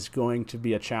character is going to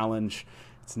be a challenge.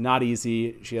 It's not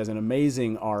easy. She has an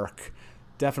amazing arc.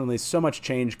 Definitely so much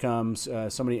change comes.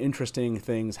 So many interesting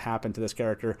things happen to this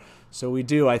character. So we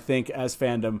do, I think, as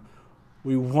fandom,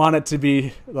 we want it to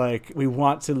be like, we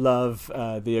want to love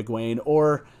the Egwene,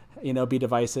 or, you know, be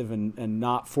divisive and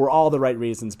not for all the right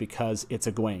reasons because it's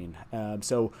Egwene.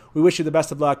 So we wish you the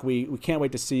best of luck. We can't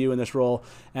wait to see you in this role.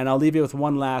 And I'll leave you with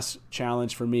one last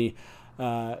challenge for me.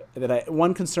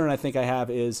 One concern I think I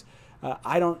have is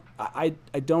I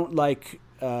don't like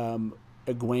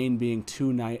Egwene being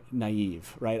too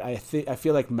naive, right? I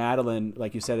feel like Madeleine,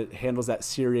 like you said, it handles that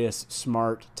serious,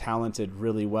 smart, talented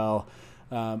really well.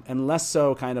 And less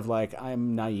so kind of like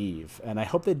I'm naive. And I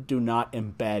hope they do not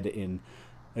embed in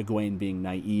Egwene being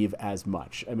naive as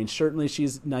much. I mean, certainly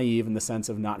she's naive in the sense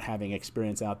of not having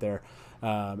experience out there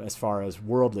as far as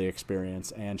worldly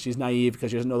experience. And she's naive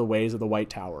because she doesn't know the ways of the White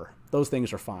Tower. Those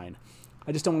things are fine.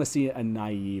 I just don't want to see a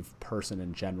naive person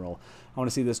in general. I want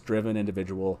to see this driven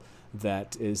individual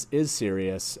that is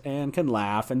serious and can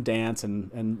laugh and dance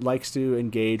and likes to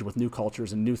engage with new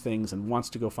cultures and new things and wants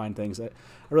to go find things. I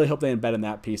really hope they embed in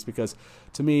that piece, because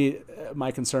to me,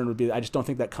 my concern would be I just don't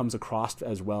think that comes across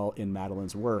as well in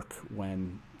Madeleine's work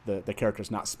when the character is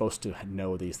not supposed to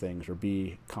know these things or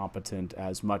be competent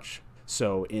as much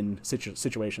so in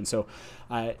situations. So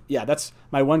yeah, that's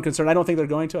my one concern. I don't think they're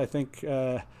going to. I think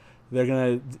they're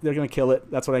gonna kill it.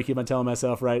 That's what I keep on telling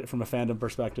myself, right, from a fandom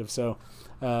perspective. So,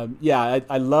 yeah,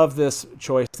 I love this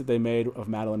choice that they made of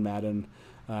Madeleine Madden.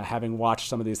 Having watched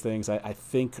some of these things, I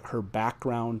think her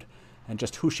background and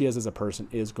just who she is as a person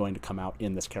is going to come out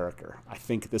in this character. I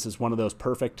think this is one of those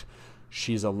perfect,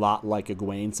 she's a lot like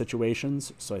Egwene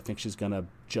situations. So I think she's gonna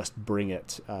just bring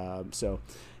it. So,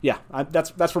 yeah,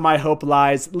 that's where my hope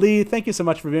lies. Leigh, thank you so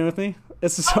much for being with me.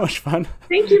 This is so much fun.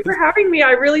 Thank you for having me.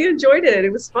 I really enjoyed it.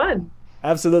 It was fun.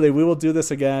 Absolutely. We will do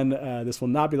this again. This will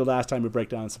not be the last time we break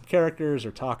down some characters or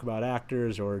talk about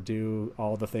actors or do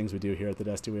all the things we do here at the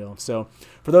Dusty Wheel. So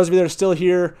for those of you that are still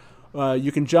here,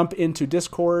 you can jump into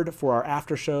Discord for our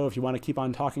after show if you want to keep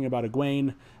on talking about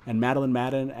Egwene and Madeleine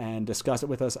Madden and discuss it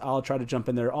with us. I'll try to jump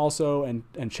in there also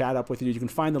and chat up with you. You can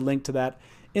find the link to that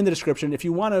in the description. If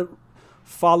you want to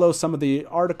follow some of the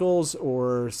articles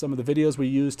or some of the videos we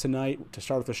used tonight to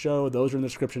start with the show, those are in the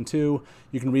description too.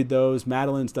 You can read those.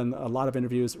 Madeleine's done a lot of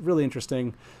interviews, really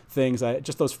interesting things.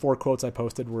 Just those 4 quotes I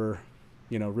posted were,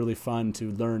 you know, really fun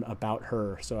to learn about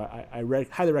her. So I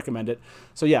highly recommend it.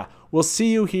 So yeah, we'll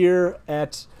see you here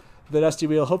at the Dusty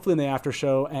Wheel, hopefully in the after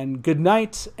show. And good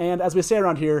night. And as we say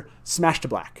around here, smash to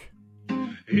black.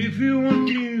 If you want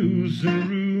news and